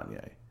about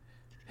Kanye?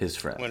 His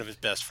friend. one of his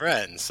best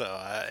friends. So,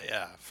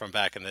 yeah, from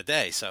back in the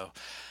day. So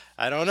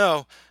I don't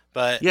know,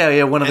 but Yeah,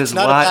 yeah. One of it's his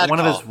not a bad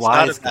one of his call. It's not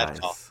a wise bad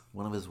call. guys.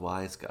 One of his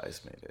wise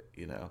guys made it.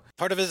 You know,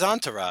 Part of his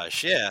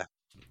entourage. Yeah.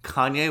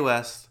 Kanye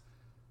West,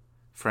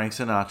 Frank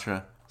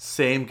Sinatra,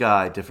 same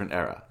guy, different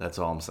era. That's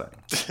all I'm saying.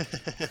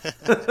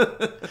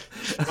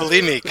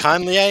 Believe me,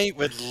 Kanye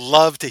would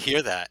love to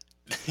hear that.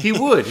 He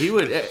would. He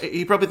would.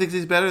 He probably thinks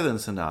he's better than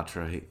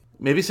Sinatra.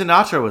 Maybe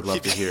Sinatra would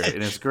love to hear it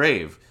in his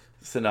grave.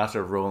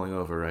 Sinatra rolling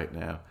over right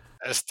now.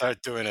 I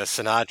start doing a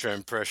Sinatra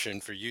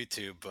impression for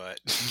YouTube, but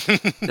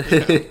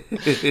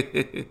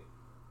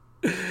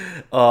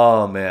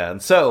Oh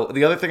man! So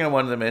the other thing I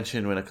wanted to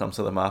mention when it comes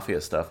to the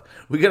mafia stuff,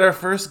 we get our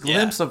first yeah.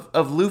 glimpse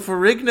of Lou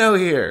Ferrigno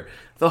here,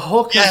 the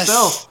Hulk Yes,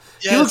 himself.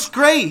 He yes. looks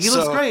great. He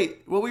looks So-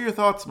 great. What were your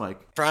thoughts,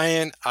 Mike?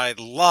 Brian, I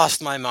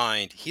lost my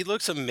mind. He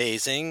looks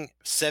amazing.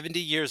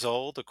 70 years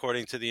old,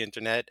 according to the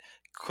internet.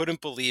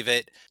 Couldn't believe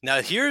it.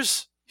 Now,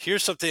 here's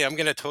something I'm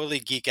going to totally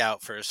geek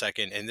out for a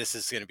second, and this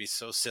is going to be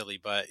so silly,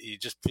 but you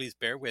just please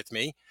bear with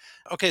me.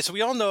 Okay, so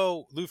we all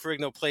know Lou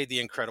Ferrigno played the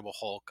Incredible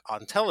Hulk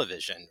on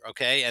television,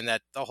 okay, and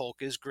that the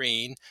Hulk is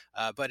green,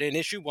 but in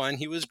issue 1,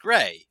 he was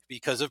gray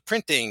because of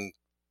printing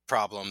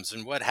problems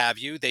and what have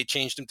you. They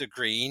changed him to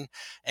green,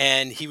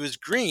 and he was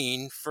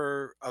green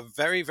for a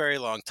very, very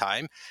long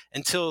time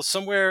until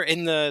somewhere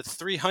in the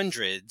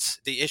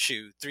 300s, the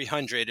issue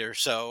 300 or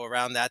so,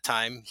 around that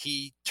time,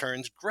 he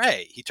turns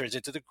gray. He turns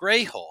into the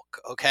Gray Hulk,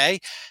 okay?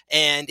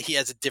 And he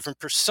has a different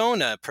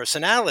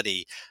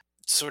personality.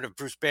 Sort of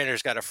Bruce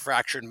Banner's got a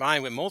fractured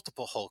mind with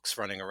multiple Hulks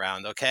running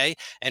around, okay?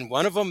 And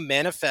one of them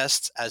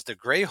manifests as the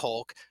Gray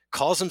Hulk,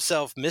 calls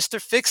himself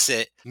Mr.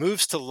 Fix-It,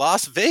 moves to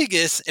Las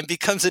Vegas and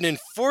becomes an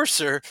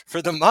enforcer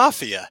for the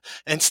mafia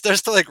and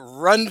starts to like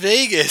run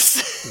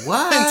Vegas.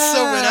 And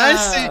so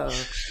Wow.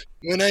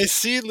 when I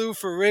see Lou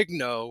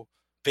Ferrigno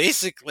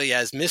basically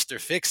as Mr.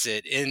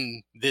 Fix-It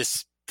in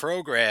this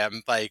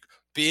program, like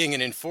being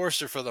an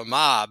enforcer for the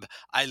mob,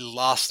 I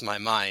lost my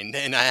mind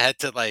and I had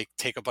to like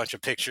take a bunch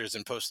of pictures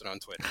and post it on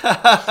Twitter.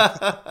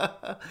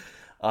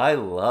 I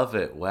love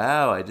it.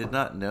 Wow, I did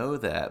not know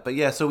that. But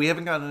yeah, so we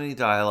haven't gotten any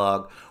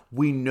dialogue.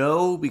 We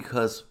know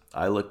because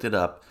I looked it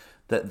up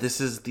that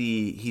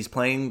he's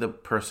playing the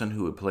person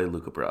who would play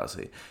Luca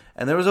Brasi.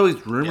 And there was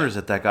always rumors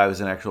that guy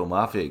was an actual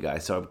mafia guy,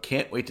 so I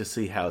can't wait to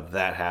see how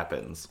that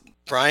happens.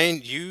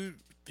 Brian, you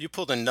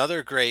pulled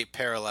another great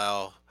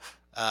parallel.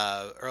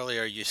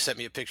 Earlier, you sent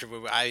me a picture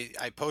where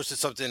I posted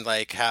something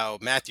like how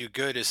Matthew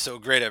Goode is so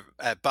great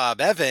at Bob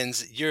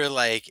Evans. You're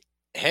like,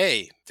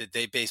 hey, did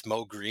they base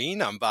Mo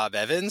Green on Bob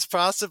Evans?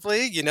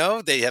 Possibly,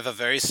 they have a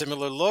very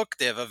similar look.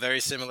 They have a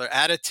very similar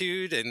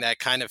attitude and that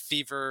kind of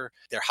fever.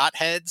 They're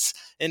hotheads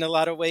in a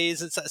lot of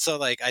ways. And so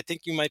like, I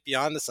think you might be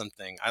onto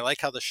something. I like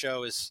how the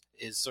show is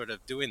sort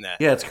of doing that.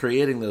 Yeah, it's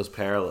creating those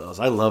parallels.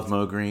 I love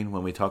Mo Green.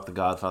 When we talk The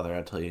Godfather,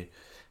 I'll tell you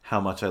how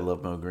much I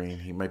love Mo Green.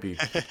 He might be...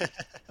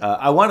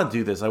 I want to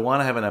do this. I want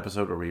to have an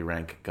episode where we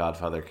rank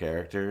Godfather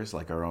characters,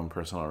 like our own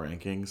personal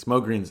rankings. Mo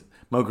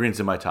Green's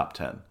in my top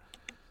 10.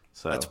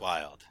 So That's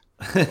wild.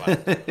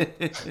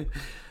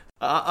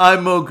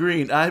 I'm Mo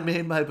Green. I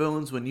made my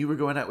bones when you were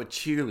going out with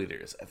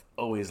cheerleaders. I've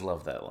always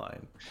loved that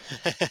line.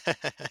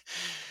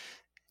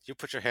 You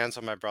put your hands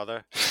on my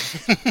brother.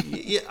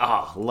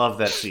 Yeah, love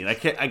that scene. I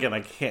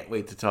can't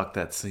wait to talk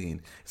that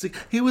scene. It's like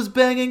he was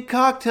banging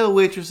cocktail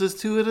waitresses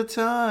 2 at a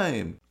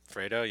time.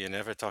 Fredo, you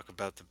never talk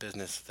about the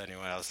business with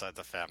anyone outside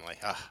the family.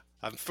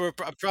 I'm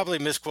probably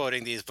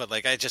misquoting these, but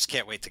like I just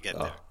can't wait to get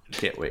there.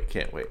 Can't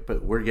wait.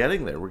 But we're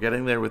getting there. We're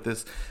getting there with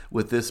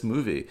this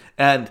movie.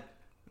 And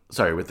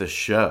with this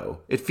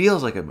show. It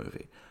feels like a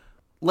movie.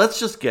 Let's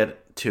just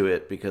get to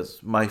it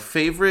because my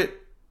favorite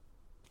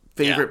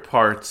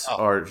parts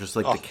are just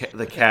like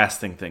the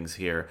casting things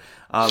here.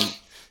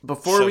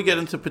 Before we get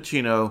into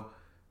Pacino,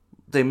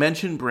 they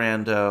mention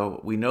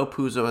Brando. We know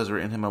Puzo has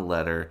written him a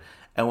letter.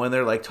 And when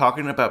they're like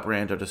talking about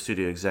Brando to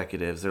studio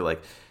executives, they're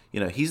like,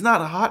 he's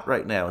not hot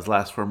right now. His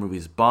last 4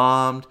 movies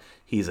bombed.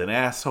 He's an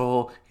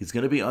asshole. He's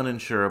going to be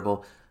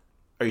uninsurable.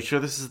 Are you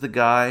sure this is the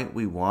guy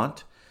we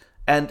want?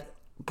 And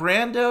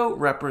Brando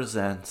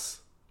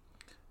represents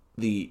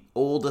the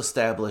old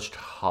established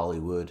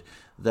Hollywood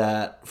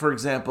that, for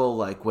example,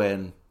 like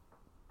when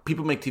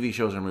people make TV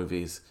shows or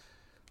movies,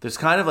 there's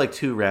kind of like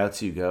 2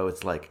 routes you go.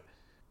 It's like,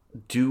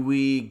 do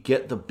we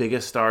get the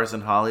biggest stars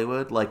in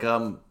Hollywood? Like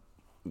I'm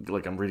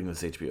reading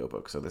this HBO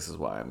book, so this is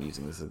why I'm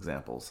using these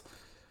examples.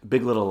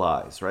 Big Little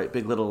Lies, right?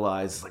 Big Little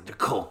Lies is like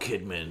Nicole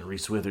Kidman,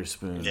 Reese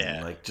Witherspoon,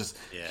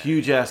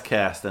 huge ass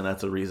cast, and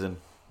that's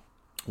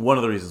one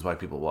of the reasons why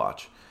people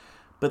watch.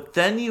 But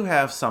then you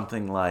have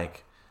something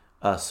like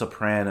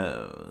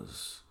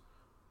Sopranos,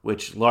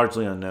 which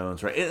largely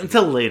unknowns, right?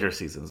 Until later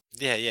seasons.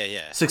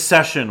 Yeah.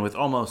 Succession with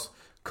almost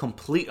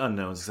complete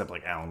unknowns, except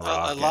like Alan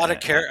Rock.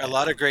 A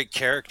lot of great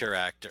character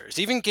actors.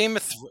 Even Game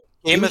of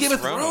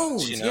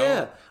Thrones,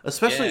 yeah,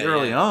 especially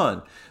early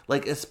on.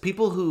 Like as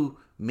people who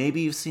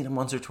maybe you've seen him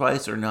once or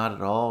twice or not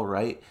at all,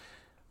 right?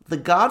 The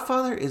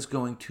Godfather is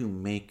going to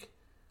make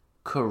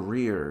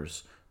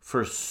careers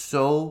for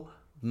so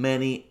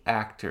many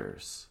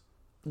actors.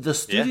 The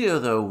studio,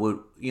 though,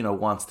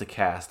 wants to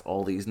cast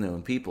all these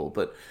known people,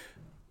 but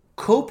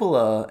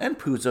Coppola and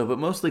Puzo, but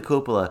mostly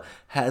Coppola,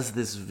 has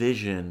this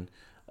vision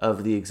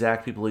of the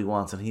exact people he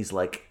wants, and he's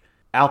like,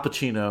 Al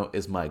Pacino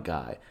is my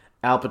guy.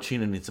 Al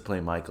Pacino needs to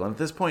play Michael. And at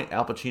this point,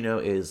 Al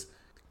Pacino is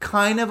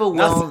kind of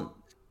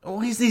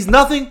he's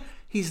nothing.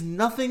 He's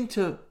nothing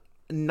to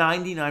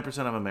 99%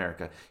 of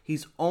America.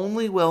 He's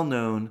only well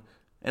known,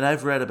 and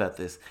I've read about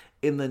this,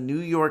 in the New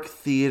York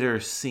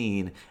theater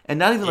scene, and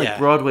not even like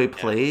Broadway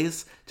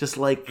plays, just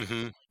like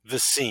the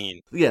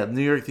scene. Yeah,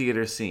 New York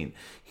theater scene.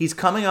 He's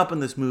coming up in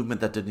this movement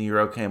that De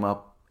Niro came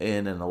up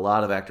in, and a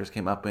lot of actors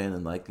came up in,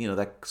 and like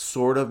that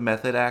sort of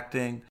method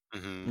acting.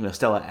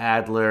 Stella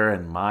Adler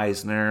and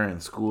Meisner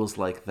and schools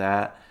like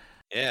that.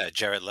 Yeah,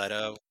 Jared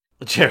Leto.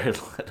 The Jared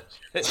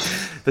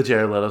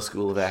Leto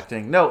school of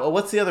acting. No,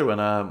 what's the other one?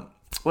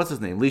 What's his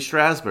name? Lee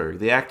Strasberg,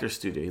 the actor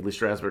studio. Lee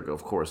Strasberg,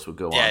 of course, would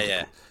go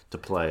on to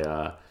play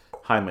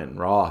Hyman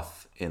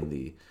Roth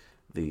in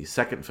the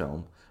second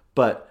film.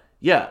 But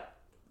yeah,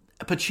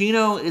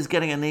 Pacino is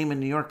getting a name in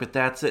New York, but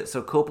that's it.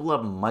 So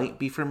Coppola might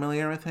be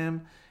familiar with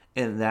him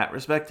in that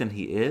respect, and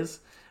he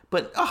is.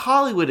 But a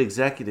Hollywood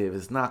executive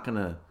is not going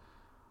to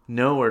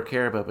know or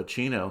care about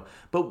Pacino.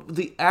 But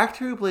the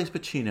actor who plays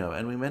Pacino,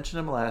 and we mentioned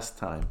him last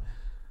time,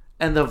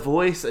 and the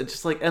voice,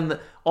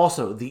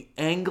 also the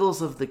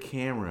angles of the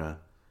camera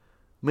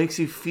makes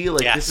you feel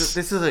like this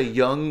is a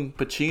young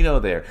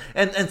Pacino there.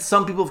 And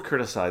some people have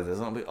criticized this.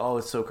 Like, oh,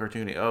 it's so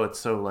cartoony. Oh, it's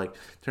so like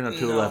turned up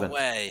to 11. No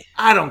way.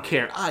 I don't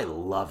care. I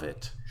love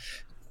it.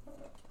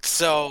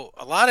 So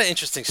a lot of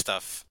interesting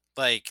stuff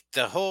Like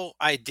the whole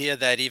idea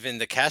that even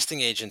the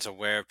casting agent's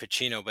aware of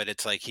Pacino, but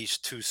it's like he's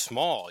too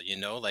small, you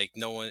know, like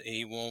no one,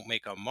 he won't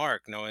make a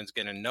mark. No one's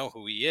gonna know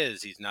who he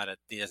is. He's not a,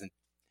 he doesn't,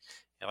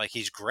 like,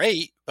 he's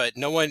great, but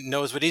no one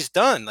knows what he's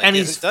done. Like And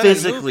he he's hasn't done any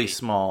physically movie.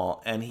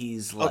 small, and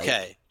he's like,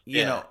 Okay,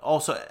 yeah,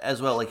 also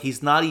as well, like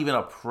he's not even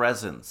a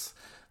presence.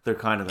 They're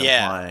kind of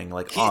yeah. implying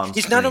like on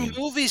He's not a screen.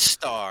 movie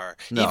star.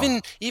 No,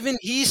 Even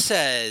he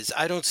says,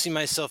 I don't see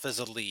myself as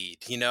a lead.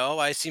 You know,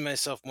 I see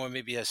myself more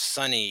maybe as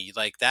Sonny.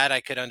 Like that, I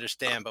could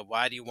understand. But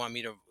why do you want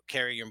me to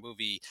carry your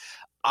movie?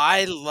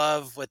 I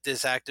love what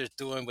this actor's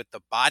doing with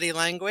the body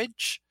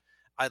language.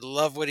 I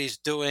love what he's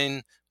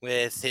doing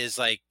with his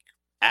like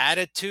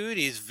attitude.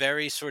 He's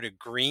very sort of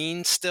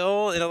green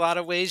still in a lot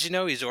of ways. You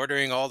know, he's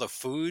ordering all the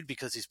food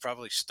because he's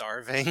probably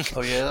starving.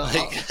 oh yeah,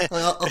 like,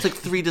 I'll take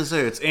 3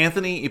 desserts.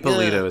 Anthony yeah.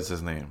 Ippolito is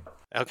his name.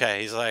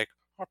 Okay, he's like,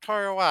 I'll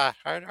tell you what,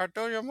 I'll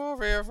do your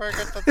movie if I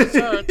get the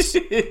desserts.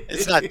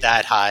 It's not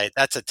that high.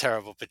 That's a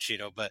terrible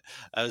Pacino, but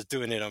I was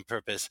doing it on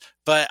purpose.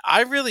 But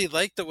I really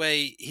like the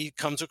way he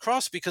comes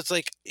across because,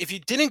 like, if you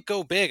didn't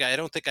go big, I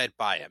don't think I'd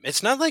buy him.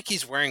 It's not like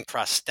he's wearing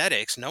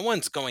prosthetics. No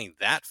one's going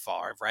that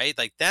far, right?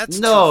 Like, that's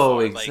too No,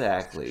 far. Like,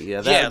 exactly.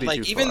 Yeah, that yeah, would be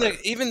too like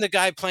far. even the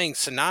guy playing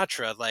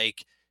Sinatra,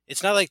 like,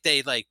 it's not like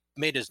they like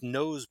made his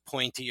nose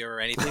pointy or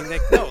anything.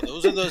 Like, no,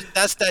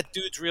 that's that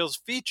dude's real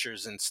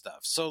features and stuff.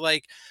 So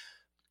like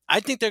I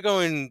think they're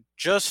going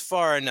just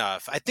far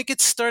enough. I think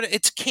it's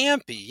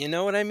campy, you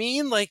know what I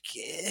mean? Like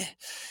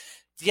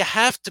you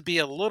have to be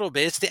a little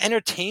bit. It's the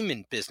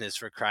entertainment business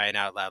for crying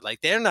out loud.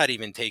 Like they're not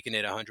even taking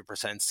it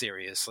 100%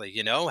 seriously,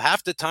 you know?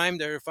 Half the time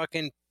they're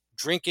fucking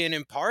drinking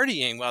and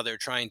partying while they're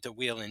trying to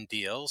wheel and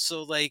deal.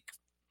 So like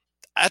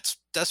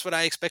that's what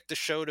I expect the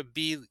show to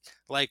be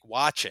like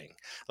watching.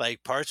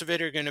 Like parts of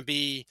it are going to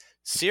be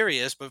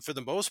serious, but for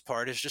the most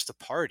part, it's just a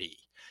party,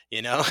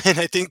 you know. And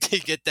I think they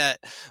get that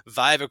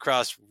vibe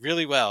across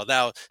really well.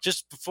 Now,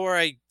 just before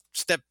I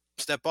step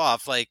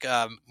off, like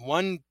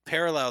one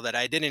parallel that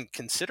I didn't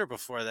consider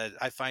before that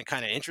I find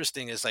kind of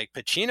interesting is like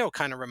Pacino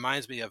kind of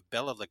reminds me of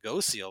Bela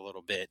Lugosi a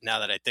little bit. Now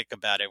that I think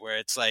about it, where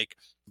it's like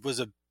was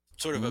a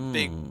sort of a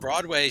big Mm.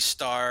 Broadway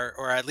star,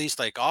 or at least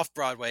like off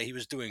Broadway. He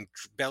was doing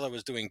Bella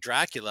was doing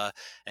Dracula,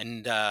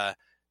 and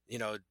you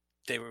know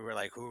they were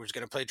like, who was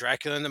going to play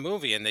Dracula in the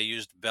movie, and they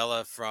used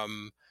Bella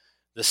from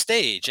the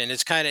stage, and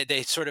it's kind of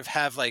they sort of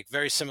have like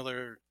very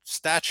similar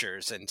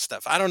statures and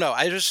stuff. I don't know.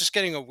 I was just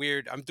getting a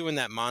weird. I'm doing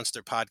that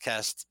monster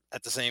podcast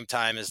at the same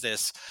time as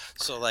this,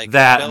 so like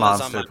That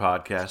Bella's on monster my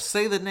podcast.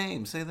 Say the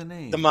name. Say the the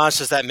name.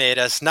 monsters that made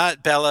us,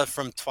 not Bella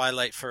from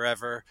Twilight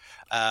Forever,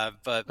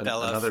 but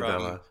Bella Another from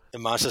Bella. the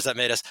monsters that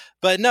made us.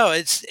 But no,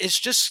 it's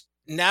just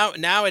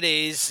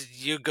nowadays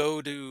you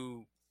go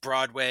to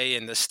Broadway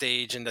and the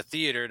stage and the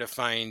theater to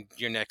find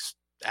your next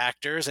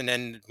actors, and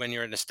then when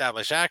you're an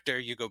established actor,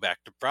 you go back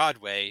to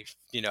Broadway,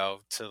 you know,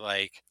 to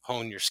like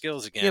hone your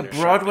skills Yeah, again or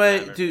sharpen Broadway,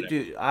 them or dude,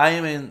 whatever. dude. I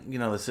am in,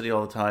 the city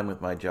all the time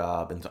with my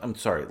job, and I'm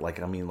sorry,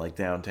 like I mean, like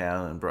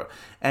downtown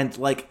and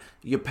like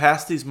you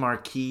pass these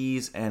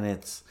marquees, and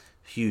it's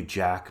Hugh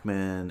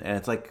Jackman, and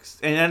it's like,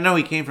 and I know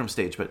he came from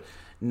stage, but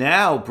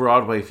now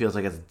Broadway feels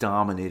like it's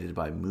dominated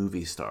by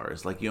movie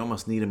stars. Like you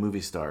almost need a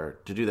movie star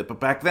to do that. But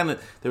back then, there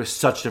were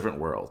such different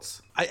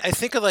worlds. I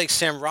think of like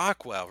Sam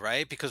Rockwell,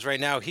 right? Because right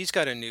now he's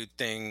got a new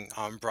thing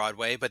on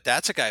Broadway, but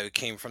that's a guy who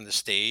came from the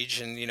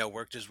stage and, you know,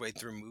 worked his way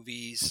through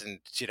movies and,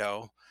 you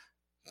know,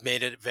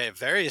 made it a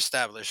very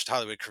established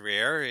Hollywood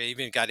career. He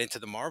even got into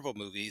the Marvel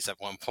movies at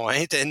one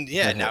point. And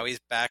yeah, now he's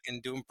back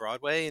and doing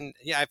Broadway. And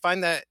yeah, I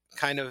find that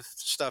kind of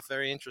stuff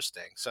very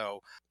interesting.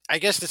 So I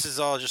guess this is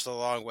all just a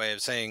long way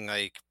of saying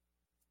like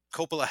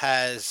Coppola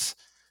has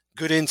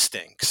good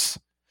instincts.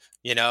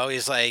 You know,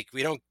 he's like,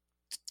 we don't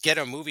get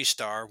a movie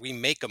star, we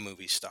make a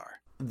movie star.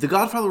 The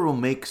Godfather will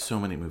make so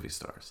many movie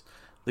stars.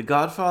 The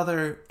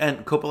Godfather,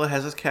 and Coppola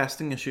has his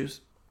casting issues.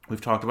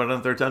 We've talked about it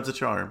on Third Time's a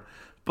Charm,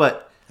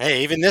 but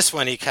Hey, even this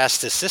one, he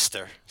cast his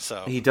sister.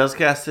 So, he does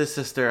cast his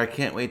sister. I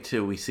can't wait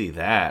till we see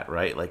that,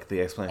 right? Like the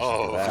explanation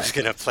for oh, who's that.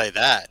 gonna play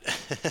that?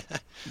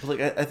 But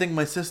like, I think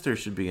my sister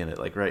should be in it.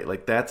 Like, right?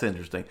 Like that's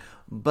interesting.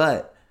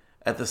 But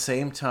at the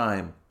same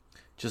time,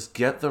 just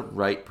get the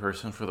right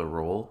person for the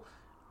role,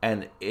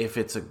 and if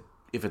it's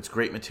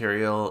great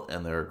material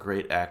and they're a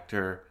great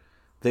actor,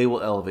 they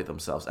will elevate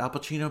themselves. Al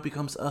Pacino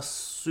becomes a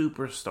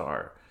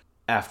superstar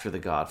after The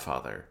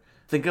Godfather.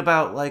 Think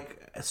about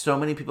like so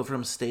many people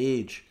from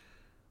stage,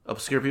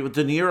 obscure people.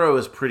 De Niro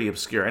is pretty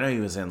obscure. I know he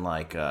was in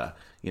like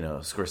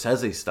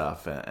Scorsese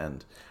stuff,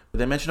 and but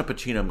they mentioned a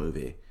Pacino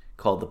movie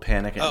called The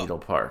Panic at Oh, Needle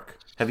Park.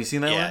 Have you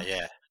seen that yeah, one?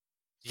 yeah,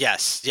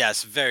 yes,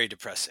 yes, very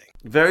depressing.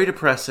 Very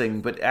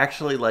depressing, but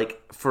actually,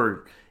 like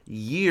for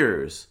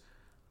years,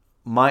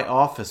 my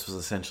office was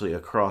essentially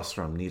across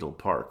from Needle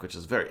Park, which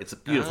is it's a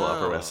beautiful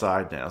Upper West Oh,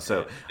 Side now.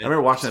 So I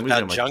remember it's watching that movie.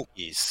 And about I'm like,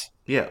 junkies.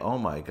 yeah, oh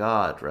my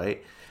god,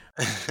 right?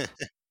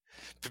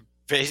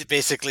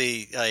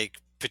 Basically, like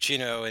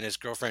Pacino and his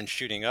girlfriend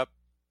shooting up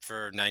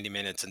for 90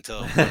 minutes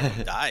until one of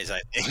them dies,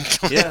 I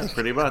Yeah, think.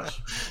 pretty much.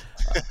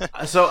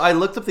 So I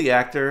looked up the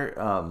actor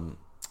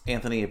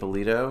Anthony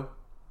Ippolito,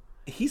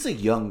 He's a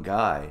young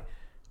guy.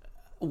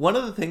 One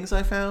of the things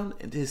I found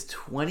in his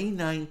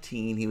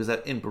 2019, he was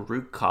in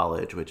Baruch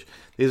College, which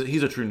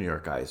he's a true New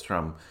York guy. He's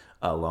from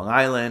Long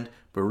Island.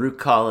 Baruch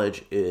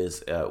College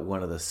is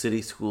one of the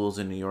city schools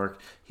in New York.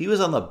 He was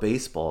on the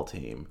baseball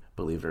team,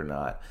 believe it or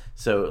not.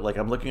 So, like,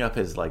 I'm looking up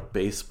his like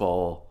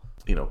baseball,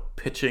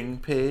 pitching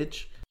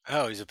page.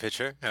 Oh, he's a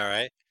pitcher. All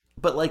right.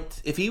 But like,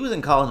 if he was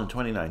in college in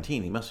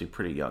 2019, he must be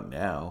pretty young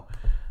now.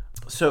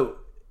 So,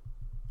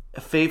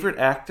 favorite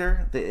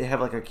actor? They have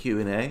like a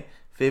Q&A.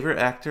 Favorite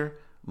actor?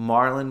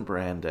 Marlon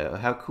Brando.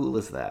 How cool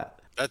is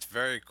that? That's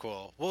very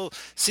cool. Well,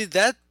 see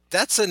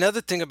that's another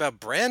thing about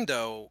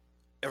Brando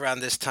around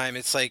this time.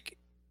 It's like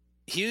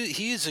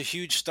he is a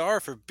huge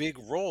star for big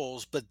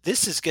roles, but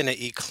this is going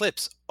to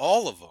eclipse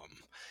all of them.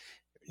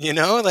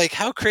 Like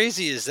how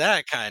crazy is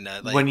that kind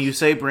of When like you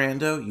say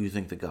Brando, you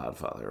think The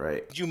Godfather,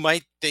 right? you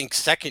might think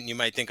second, you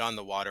might think On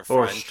the Or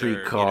Waterfront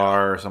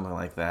Streetcar or something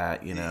like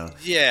that,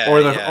 Yeah,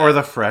 Or yeah.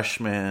 the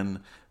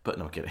Freshman. But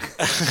no kidding.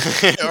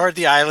 Or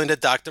The Island of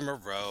Dr.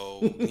 Moreau,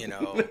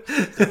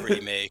 the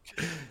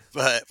remake.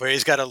 But where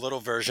he's got a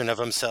little version of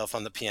himself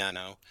on the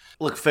piano.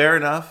 Look, fair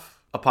enough.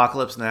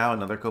 Apocalypse Now,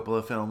 another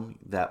Coppola film,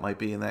 that might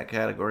be in that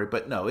category.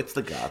 But no, it's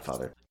The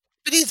Godfather.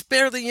 But he's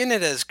barely in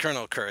it as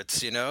Colonel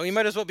Kurtz, He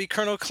might as well be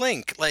Colonel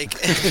Klink. Like,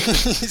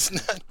 he's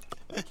not.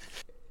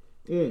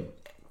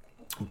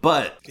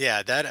 But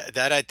Yeah,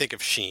 that I think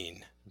of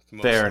Sheen.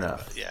 fair Mostly,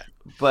 enough. but yeah.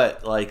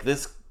 But like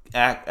this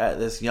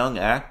young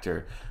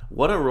actor,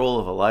 what a role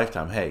of a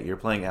lifetime. Hey, you're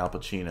playing Al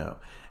Pacino,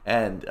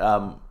 and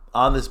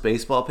on this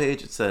baseball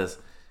page it says,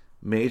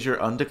 "Major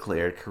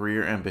undeclared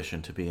career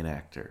ambition to be an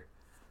actor."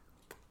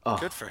 Oh,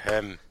 Good for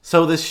him.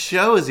 so this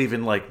show is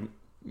even like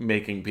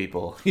making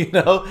people,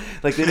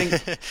 like they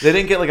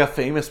didn't get like a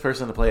famous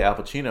person to play Al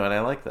Pacino, and I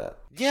like that.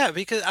 Yeah,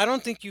 because I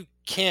don't think you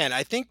can.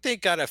 I think they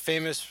got a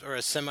famous or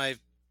a semi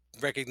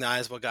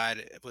recognizable guy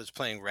that was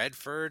playing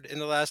Redford in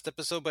the last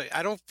episode, but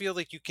I don't feel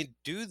like you can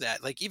do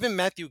that. Like even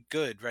Matthew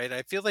Good, right?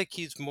 I feel like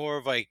he's more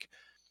of like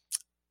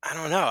I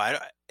don't know.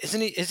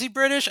 Isn't he? Is he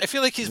British? I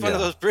feel like he's one of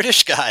Yeah, those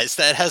British guys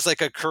that has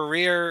like a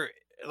career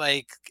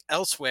like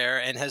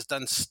elsewhere and has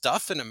done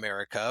stuff in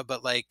America,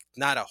 but like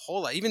not a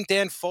whole lot. Even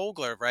Dan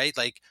Fogler, right?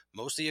 Like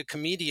mostly a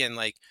comedian.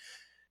 Like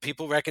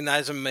people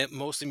recognize him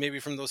mostly maybe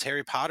from those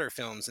Harry Potter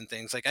films and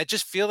things. Like I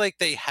just feel like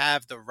they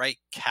have the right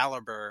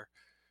caliber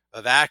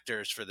of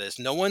actors for this.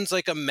 No one's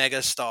like a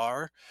mega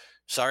star.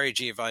 Sorry,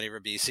 Giovanni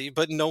Ribisi,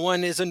 but no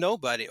one is a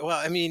nobody. Well,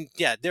 I mean,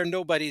 yeah, they're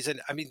nobodies.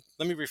 And I mean,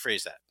 let me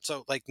rephrase that.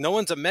 So, like, no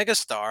one's a mega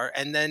star,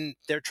 and then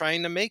they're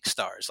trying to make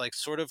stars, like,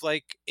 sort of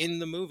like in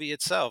the movie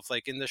itself,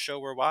 like in the show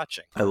we're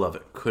watching. I love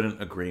it.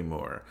 Couldn't agree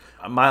more.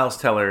 Miles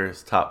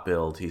Teller's top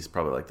billed. He's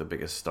probably like the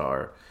biggest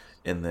star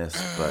in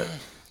this, but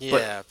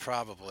Yeah,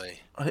 probably.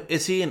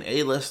 is he an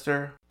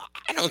A-lister?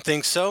 I don't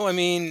think so. I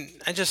mean,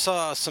 I just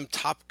saw some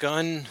Top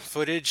Gun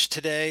footage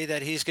today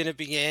that he's going to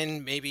be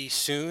in maybe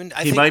soon.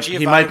 I think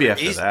He might be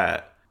after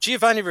that.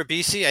 Giovanni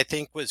Ribisi, I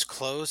think, was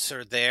close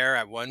or there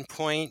at one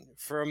point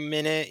for a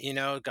minute,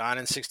 Gone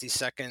in 60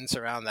 Seconds,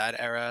 around that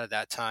era,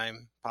 that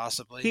time,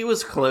 possibly. He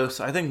was close.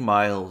 I think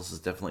Miles is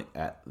definitely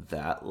at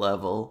that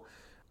level.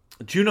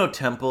 Juno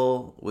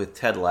Temple with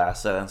Ted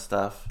Lasso and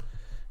stuff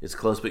is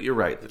close, but you're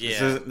right.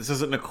 Yeah. This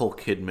isn't Nicole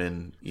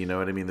Kidman. You know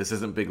what I mean? This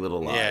isn't Big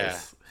Little Lies. Yeah.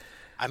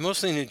 I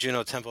mostly knew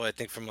Juno Temple, I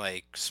think, from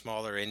like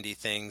smaller indie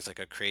things, like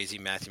a crazy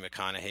Matthew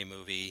McConaughey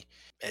movie.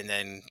 And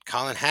then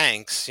Colin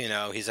Hanks,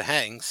 he's a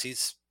Hanks.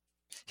 He's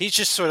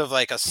just sort of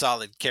like a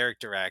solid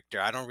character actor.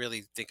 I don't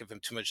really think of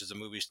him too much as a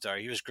movie star.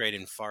 He was great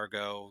in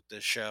Fargo,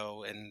 the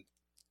show, and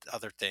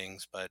other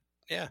things, but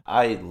yeah.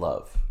 I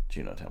love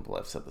Juno Temple.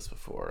 I've said this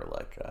before.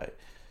 Like, I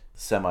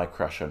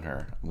semi-crush on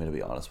her. I'm going to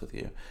be honest with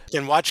you.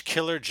 Then watch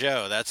Killer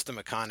Joe. That's the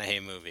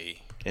McConaughey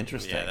movie.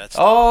 Interesting. Yeah, that's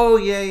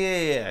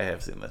yeah. I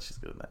have seen that. She's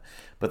good in that.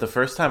 But the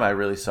first time I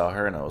really saw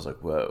her and I was like,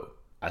 whoa,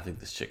 I think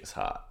this chick is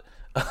hot.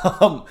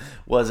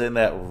 Was in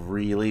that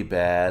really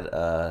bad,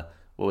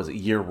 what was it,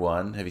 Year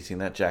One? Have you seen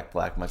that? Jack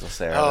Black, Michael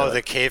Cera. Oh,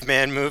 the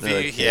Caveman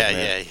movie?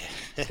 Yeah.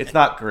 It's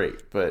not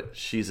great, but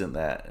she's in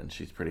that and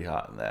she's pretty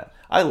hot in that.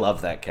 I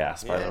love that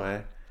cast, by the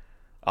way.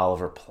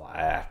 Oliver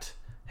Platt,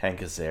 Hank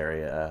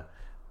Azaria.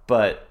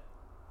 But,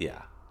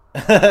 yeah.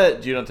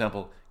 Juno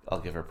Temple,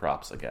 I'll give her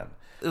props again.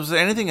 Was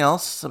there anything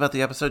else about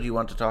the episode you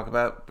want to talk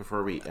about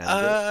before we end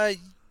it?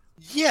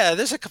 Yeah,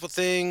 there's a couple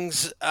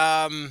things.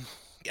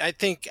 I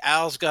think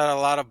Al's got a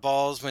lot of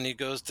balls when he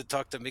goes to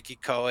talk to Mickey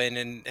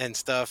Cohen and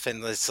stuff.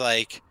 And it's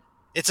like,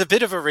 it's a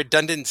bit of a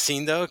redundant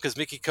scene, though, because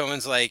Mickey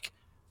Cohen's like,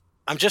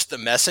 I'm just the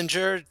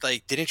messenger.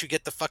 Like, didn't you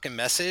get the fucking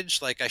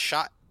message? Like, I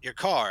shot your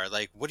car.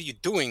 Like, what are you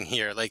doing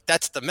here? Like,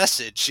 that's the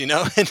message,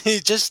 And he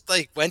just,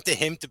 like, went to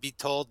him to be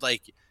told,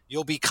 like,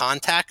 you'll be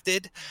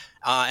contacted.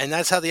 And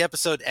that's how the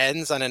episode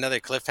ends, on another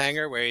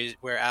cliffhanger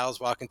where Al's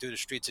walking through the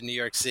streets of New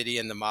York City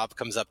and the mob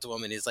comes up to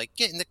him and he's like,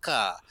 get in the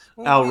car.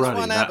 Al We Ruddy,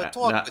 want to have a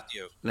talk with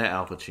you. Not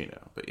Al Pacino,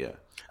 but yeah.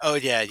 Oh,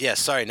 yeah.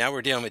 Sorry, now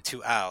we're dealing with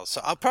two Al's.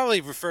 So I'll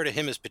probably refer to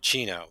him as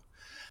Pacino.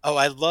 Oh,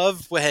 I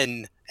love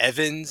when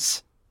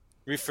Evans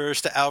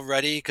refers to Al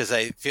Ruddy because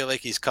I feel like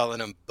he's calling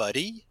him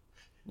Buddy.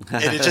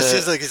 And it just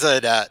seems like he's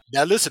like,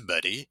 now listen,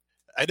 buddy,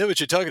 I know what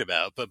you're talking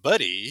about, but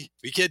buddy,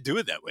 we can't do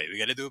it that way. We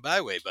got to do it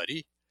my way,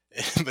 buddy.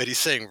 But he's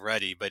saying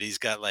ruddy, but he's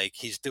got like,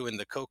 he's doing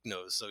the Coke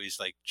nose. So he's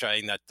like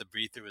trying not to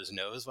breathe through his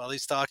nose while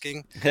he's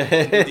talking to do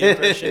the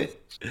impression.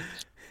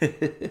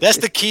 That's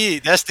the key.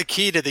 That's the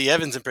key to the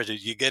Evans impression.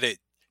 You gotta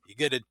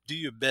do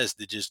your best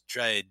to just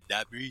try and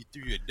not breathe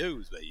through your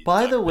nose while you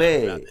By talk the about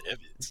way, Robert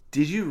Evans.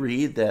 did you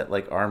read that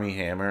like Armie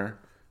Hammer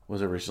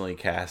was originally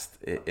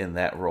cast in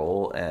that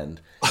role, and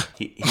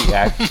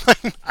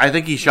I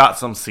think he shot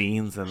some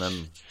scenes, and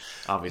then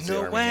obviously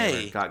No Armie Hammer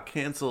way. got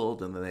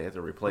canceled, and then they had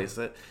to replace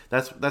it.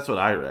 That's what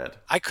I read.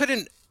 I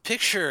couldn't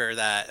picture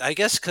that. I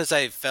guess because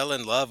I fell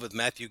in love with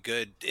Matthew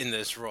Goode in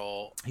this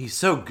role. He's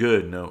so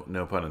good,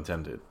 no pun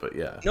intended, but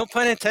yeah. No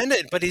pun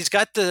intended, but he's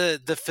got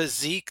the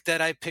physique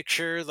that I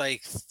picture,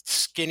 like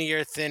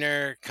skinnier,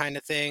 thinner kind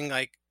of thing.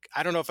 Like,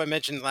 I don't know if I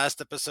mentioned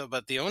last episode,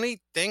 but the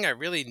only thing I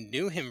really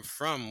knew him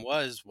from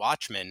was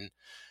Watchmen.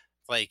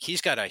 Like, he's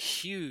got a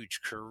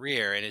huge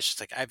career, and it's just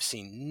like I've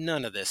seen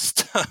none of this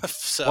stuff.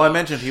 So, Well, I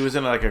mentioned he was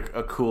in like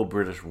a cool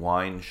British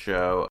wine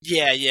show.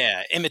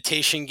 yeah,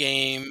 Imitation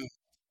Game.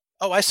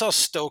 Oh, I saw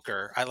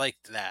Stoker. I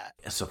liked that.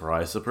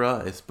 Surprise,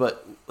 surprise.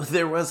 But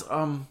there was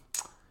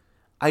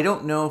I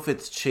don't know if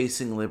it's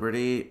Chasing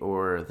Liberty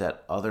or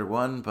that other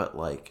one, but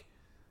like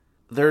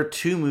there are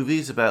two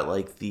movies about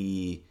like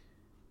the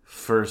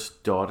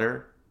first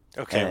daughter.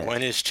 Okay,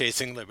 one is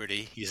Chasing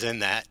Liberty. He's in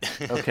that.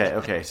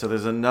 Okay. So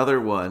there's another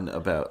one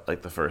about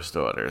like the first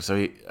daughter. So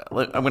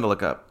I'm going to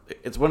look up.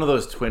 It's one of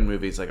those twin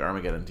movies like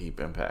Armageddon Deep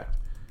Impact.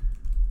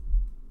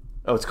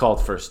 Oh, it's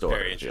called First Daughter.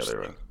 Very The interesting.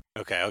 other one.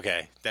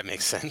 Okay, that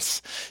makes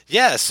sense.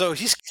 Yeah, so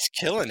he's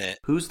killing it.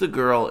 Who's the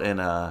girl in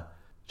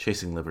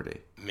Chasing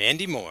Liberty?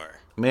 Mandy Moore.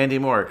 Mandy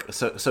Moore.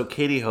 So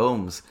Katie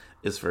Holmes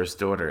is First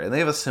Daughter, and they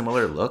have a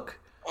similar look.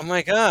 Oh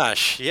my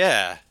gosh,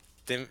 yeah.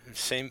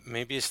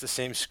 Maybe it's the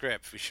same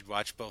script. We should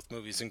watch both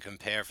movies and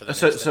compare for the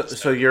next episode.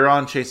 So you're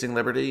on Chasing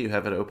Liberty. You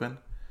have it open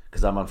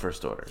because I'm on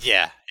First Daughter.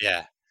 Yeah.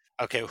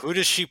 Okay, who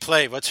does she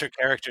play? What's her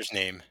character's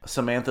name?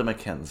 Samantha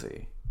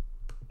McKenzie.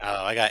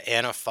 Oh, I got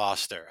Anna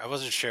Foster. I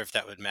wasn't sure if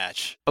that would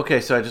match.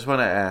 Okay, so I just want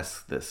to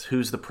ask this: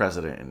 who's the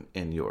president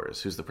in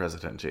yours? Who's the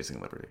president in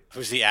Chasing Liberty?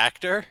 Who's the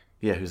actor?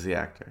 Yeah, who's the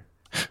actor?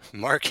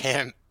 Mark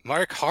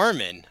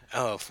Harmon.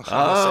 Oh,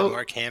 Oh.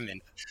 Mark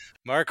Hammond.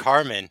 Mark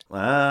Harmon.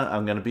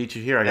 I'm gonna beat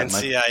you here. I got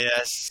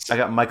NCIS. I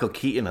got Michael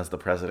Keaton as the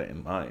president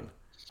in mine.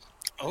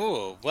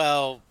 Oh,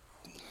 well,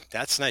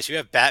 that's nice. You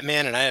have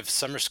Batman and I have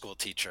Summer School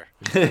Teacher.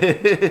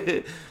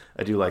 I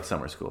do like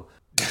Summer School.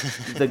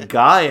 The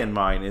guy in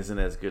mine isn't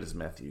as good as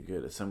Matthew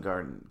Goode. It's some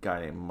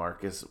guy named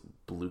Marcus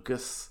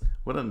Blucas.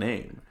 What a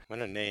name. What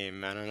a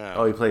name. I don't know.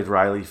 Oh, he played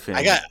Riley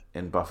Finn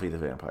in Buffy the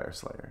Vampire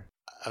Slayer.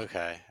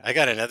 Okay. I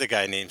got another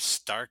guy named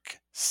Stark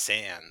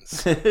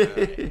Sands.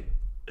 Right.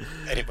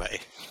 Anyway,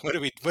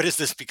 what does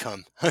this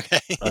become? Okay.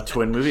 A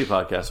twin movie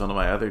podcast, one of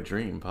my other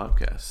dream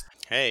podcasts.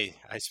 Hey,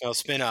 I smell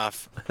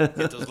spinoff.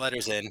 Get those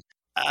letters in.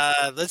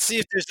 Let's see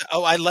if there's.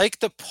 Oh, I like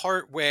the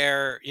part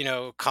where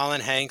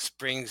Colin Hanks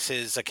brings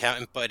his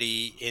accountant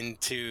buddy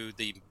into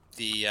the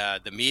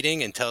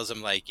meeting and tells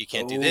him like, you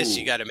can't do this.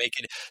 You got to make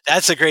it.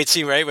 That's a great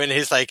scene, right? When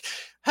he's like,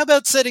 how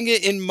about setting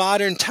it in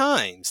modern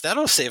times?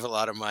 That'll save a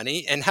lot of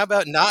money. And how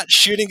about not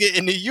shooting it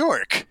in New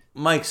York?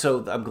 Mike,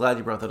 so I'm glad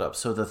you brought that up.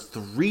 So the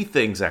three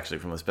things actually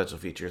from the special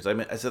features,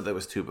 I said there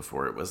was two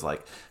before. It was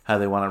like how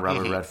they wanted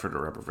Robert Redford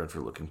or Robert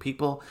Redford looking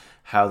people,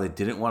 how they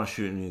didn't want to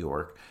shoot in New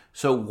York.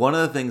 So one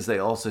of the things they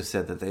also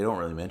said that they don't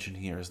really mention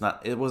here is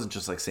it wasn't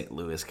just like St.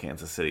 Louis,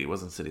 Kansas City. It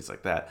wasn't cities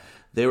like that.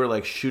 They were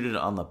like shoot it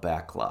on the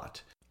back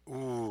lot.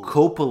 Ooh.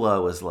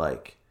 Coppola was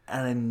like,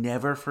 and I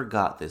never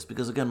forgot this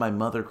because again, my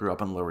mother grew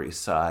up on Lower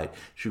East Side.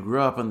 She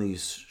grew up on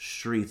these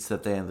streets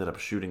that they ended up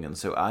shooting in,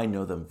 so I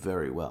know them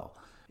very well.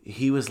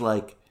 He was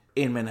like,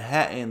 in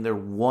Manhattan, they're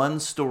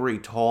one story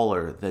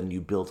taller than you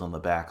built on the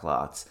back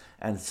lots,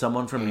 and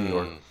someone from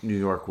New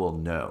York will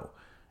know.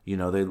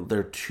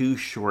 They're too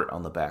short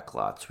on the back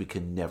lots. We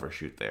can never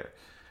shoot there.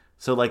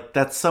 So like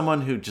that's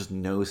someone who just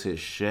knows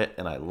his shit,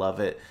 and I love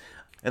it.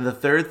 And the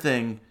third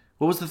thing,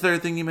 what was the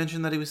third thing you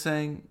mentioned that he was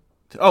saying?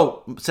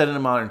 Oh, set it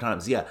in modern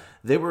times. Yeah,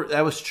 that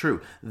was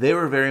true. They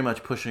were very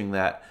much pushing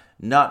that,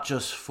 not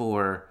just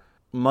for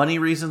money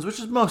reasons, which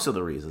is most of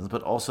the reasons,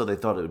 but also they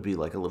thought it would be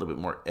like a little bit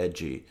more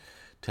edgy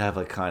to have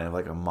like kind of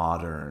like a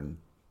modern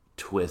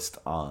twist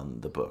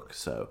on the book.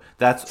 So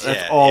that's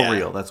all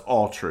real. That's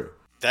all true.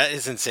 That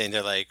is insane.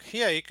 They're like,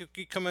 yeah, you could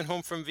be coming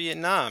home from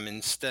Vietnam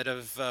instead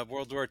of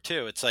World War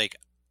II. It's like,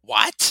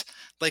 what?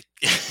 Like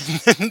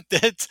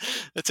that's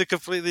a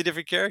completely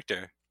different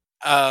character.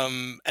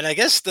 And I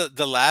guess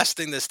the last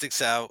thing that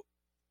sticks out,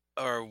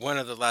 or one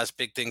of the last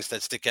big things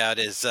that stick out,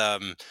 is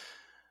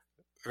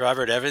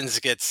Robert Evans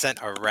gets sent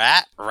a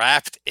rat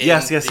wrapped in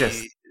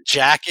the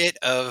jacket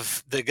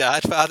of the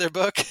Godfather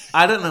book.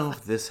 I don't know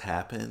if this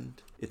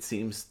happened. It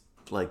seems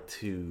like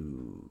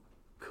too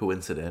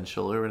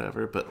coincidental or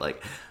whatever, but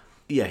like,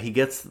 yeah, he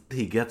gets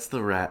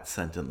the rat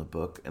sent in the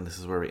book, and this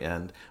is where we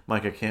end.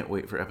 Mike, I can't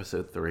wait for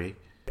episode 3.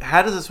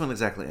 how does this one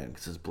exactly end?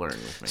 Because it's blurring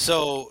with me.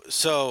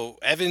 So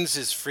Evans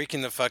is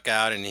freaking the fuck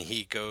out, and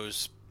he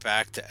goes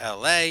back to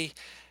L.A.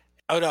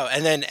 Oh no!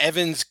 And then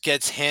Evans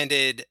gets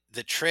handed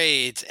the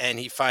trades, and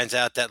he finds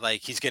out that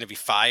like he's going to be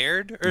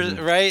fired, or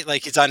right?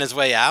 Like he's on his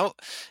way out,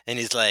 and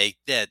he's like,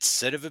 "That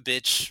son of a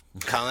bitch,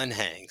 Colin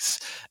Hanks."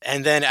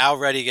 And then Al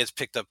Ruddy gets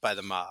picked up by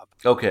the mob.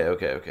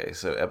 Okay.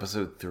 So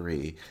episode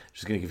 3.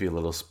 Just going to give you a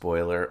little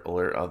spoiler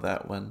alert on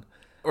that one.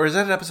 Or is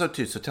that in episode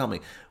 2? So tell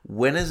me,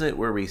 when is it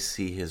where we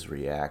see his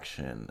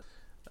reaction?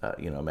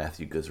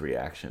 Matthew Goode's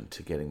reaction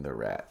to getting the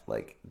rat.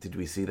 Like, did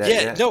we see that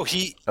yet? No,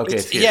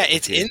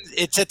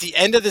 it's at the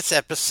end of this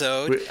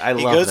episode.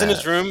 He goes in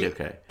his room.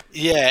 Okay.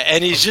 Yeah,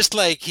 and he's just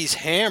like, he's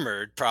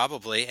hammered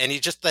probably, and he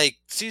just like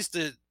sees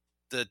the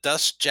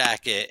dust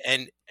jacket,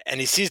 and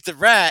he sees the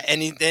rat,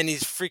 and then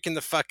he's freaking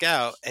the fuck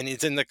out, and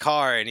he's in the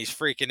car, and he's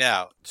freaking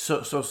out.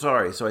 So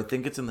sorry. So I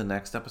think it's in the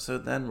next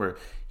episode then where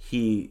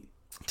he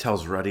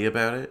tells Ruddy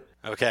about it.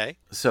 Okay.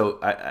 So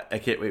I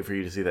can't wait for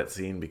you to see that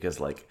scene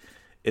because like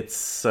it's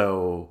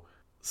so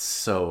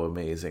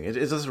amazing.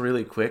 It's just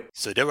really quick.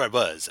 So there I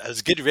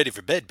was getting ready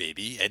for bed,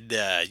 baby, and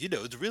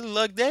it's a really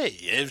long day.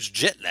 It was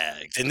jet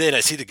lagged, and then I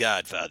see The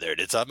Godfather,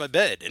 and it's on my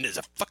bed, and there's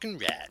a fucking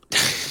rat.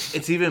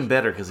 It's even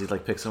better because he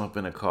like picks him up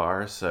in a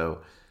car.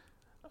 So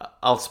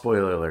I'll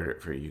spoiler alert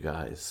it for you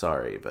guys.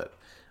 Sorry, but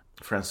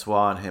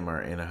Francois and him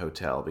are in a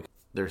hotel because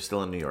they're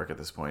still in New York at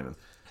this point,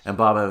 and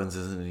Bob Evans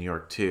is in New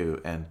York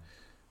too, and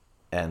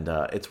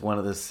it's one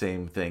of the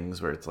same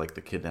things where it's like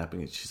the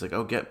kidnapping. She's like,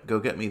 "Oh, go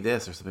get me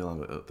this," or something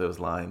along those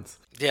lines.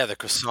 Yeah, the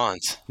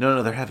croissants.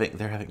 No, they're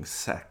having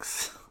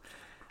sex,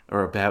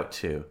 or about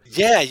to.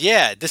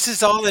 Yeah. This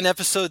is all in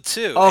episode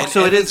 2. Oh, and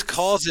so Evans it is.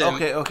 Calls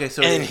him. Okay.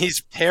 So and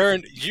he's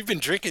parent. You've been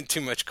drinking too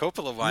much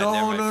Coppola wine,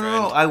 there, my friend.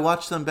 No. I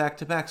watched them back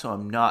to back, so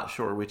I'm not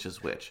sure which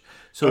is which.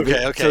 So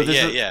okay.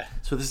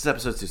 So this is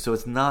episode 2. So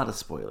it's not a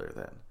spoiler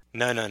then.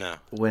 No.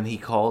 When he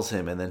calls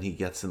him and then he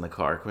gets in the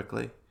car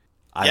quickly.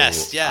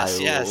 Yes.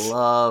 I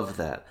love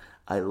that.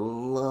 I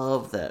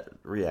love that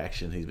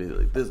reaction. He's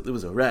basically like, there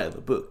was a rat in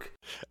the book.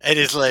 And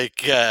he's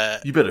like...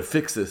 you better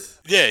fix this.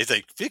 Yeah, he's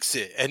like, fix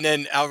it. And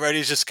then Al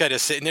Ruddy's just kind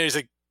of sitting there. He's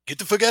like, get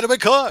the fuck out of my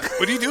car.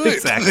 What are you doing?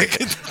 Exactly.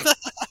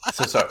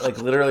 So sorry. Like,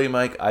 literally,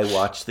 Mike, I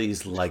watched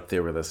these like they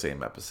were the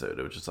same episode.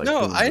 It was just like...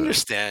 No, boom, I boom.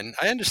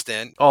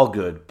 understand. All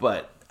good.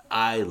 But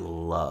I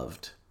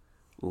loved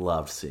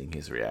seeing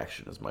his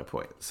reaction is my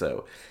point.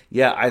 So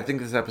yeah, I think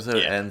this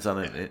episode ends on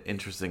an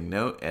interesting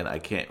note, and I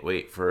can't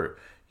wait for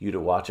you to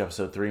watch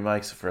episode 3,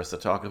 Mike, for us to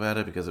talk about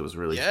it because it was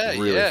really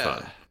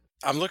fun.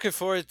 I'm looking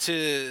forward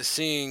to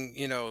seeing,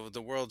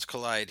 the worlds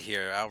collide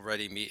here. Al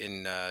Ruddy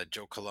meeting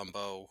Joe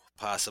Colombo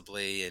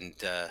possibly, and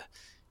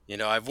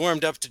I've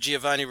warmed up to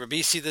Giovanni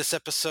Ribisi this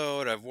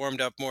episode. I've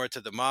warmed up more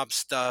to the mob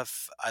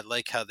stuff. I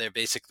like how they're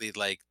basically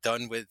like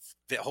done with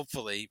it,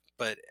 hopefully,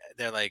 but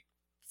they're like,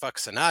 fuck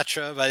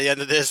Sinatra by the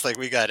end of this. Like,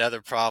 we got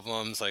other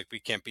problems. Like, we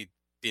can't be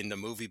in the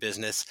movie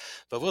business.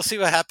 But we'll see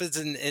what happens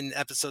in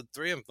episode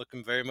 3. I'm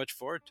looking very much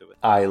forward to it.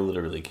 I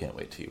literally can't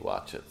wait till you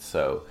watch it.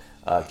 So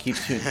keep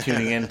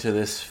tuning into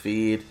this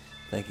feed.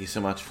 Thank you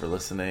so much for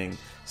listening.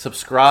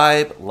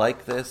 Subscribe,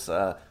 like this.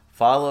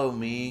 Follow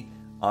me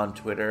on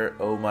Twitter.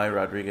 Oh My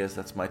Rodriguez.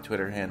 That's my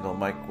Twitter handle.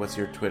 Mike, what's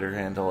your Twitter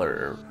handle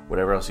or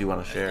whatever else you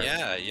want to share?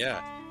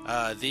 Yeah.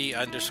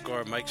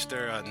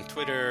 _Mikester on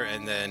Twitter,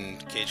 and then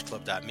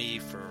cageclub.me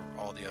for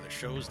all the other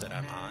shows that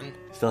I'm on.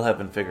 Still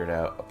haven't figured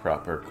out a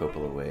proper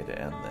Coppola way to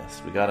end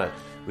this. We gotta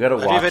watch.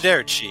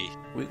 Arrivederci.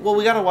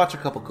 We gotta watch a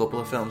couple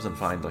Coppola films and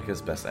find like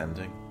his best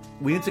ending.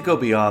 We need to go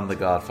beyond The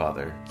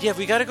Godfather. Yeah,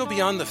 we gotta go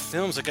beyond the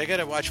films. Like, I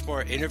gotta watch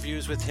more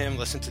interviews with him,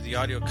 listen to the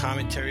audio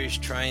commentaries,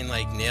 try and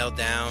like nail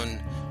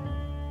down,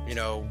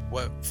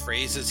 what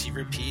phrases he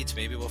repeats.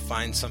 Maybe we'll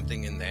find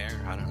something in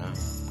there. I don't know.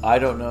 I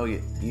don't know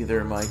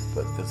either, Mike,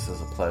 but this is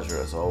a pleasure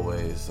as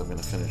always. I'm going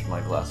to finish my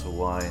glass of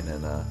wine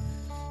and,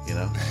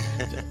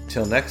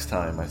 till next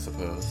time, I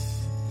suppose.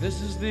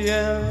 This is the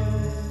end,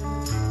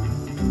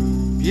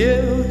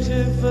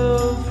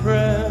 beautiful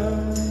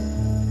friend.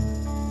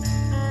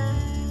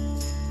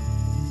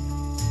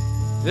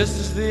 This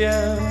is the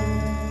end,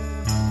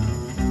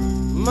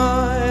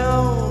 my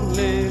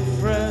only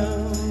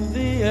friend,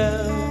 the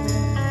end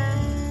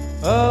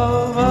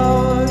of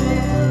our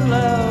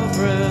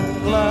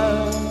elaborate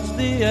plans,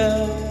 the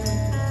end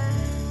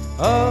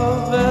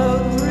of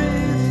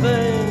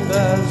everything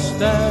that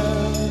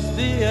stands,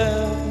 the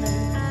end,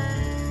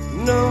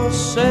 no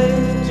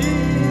safety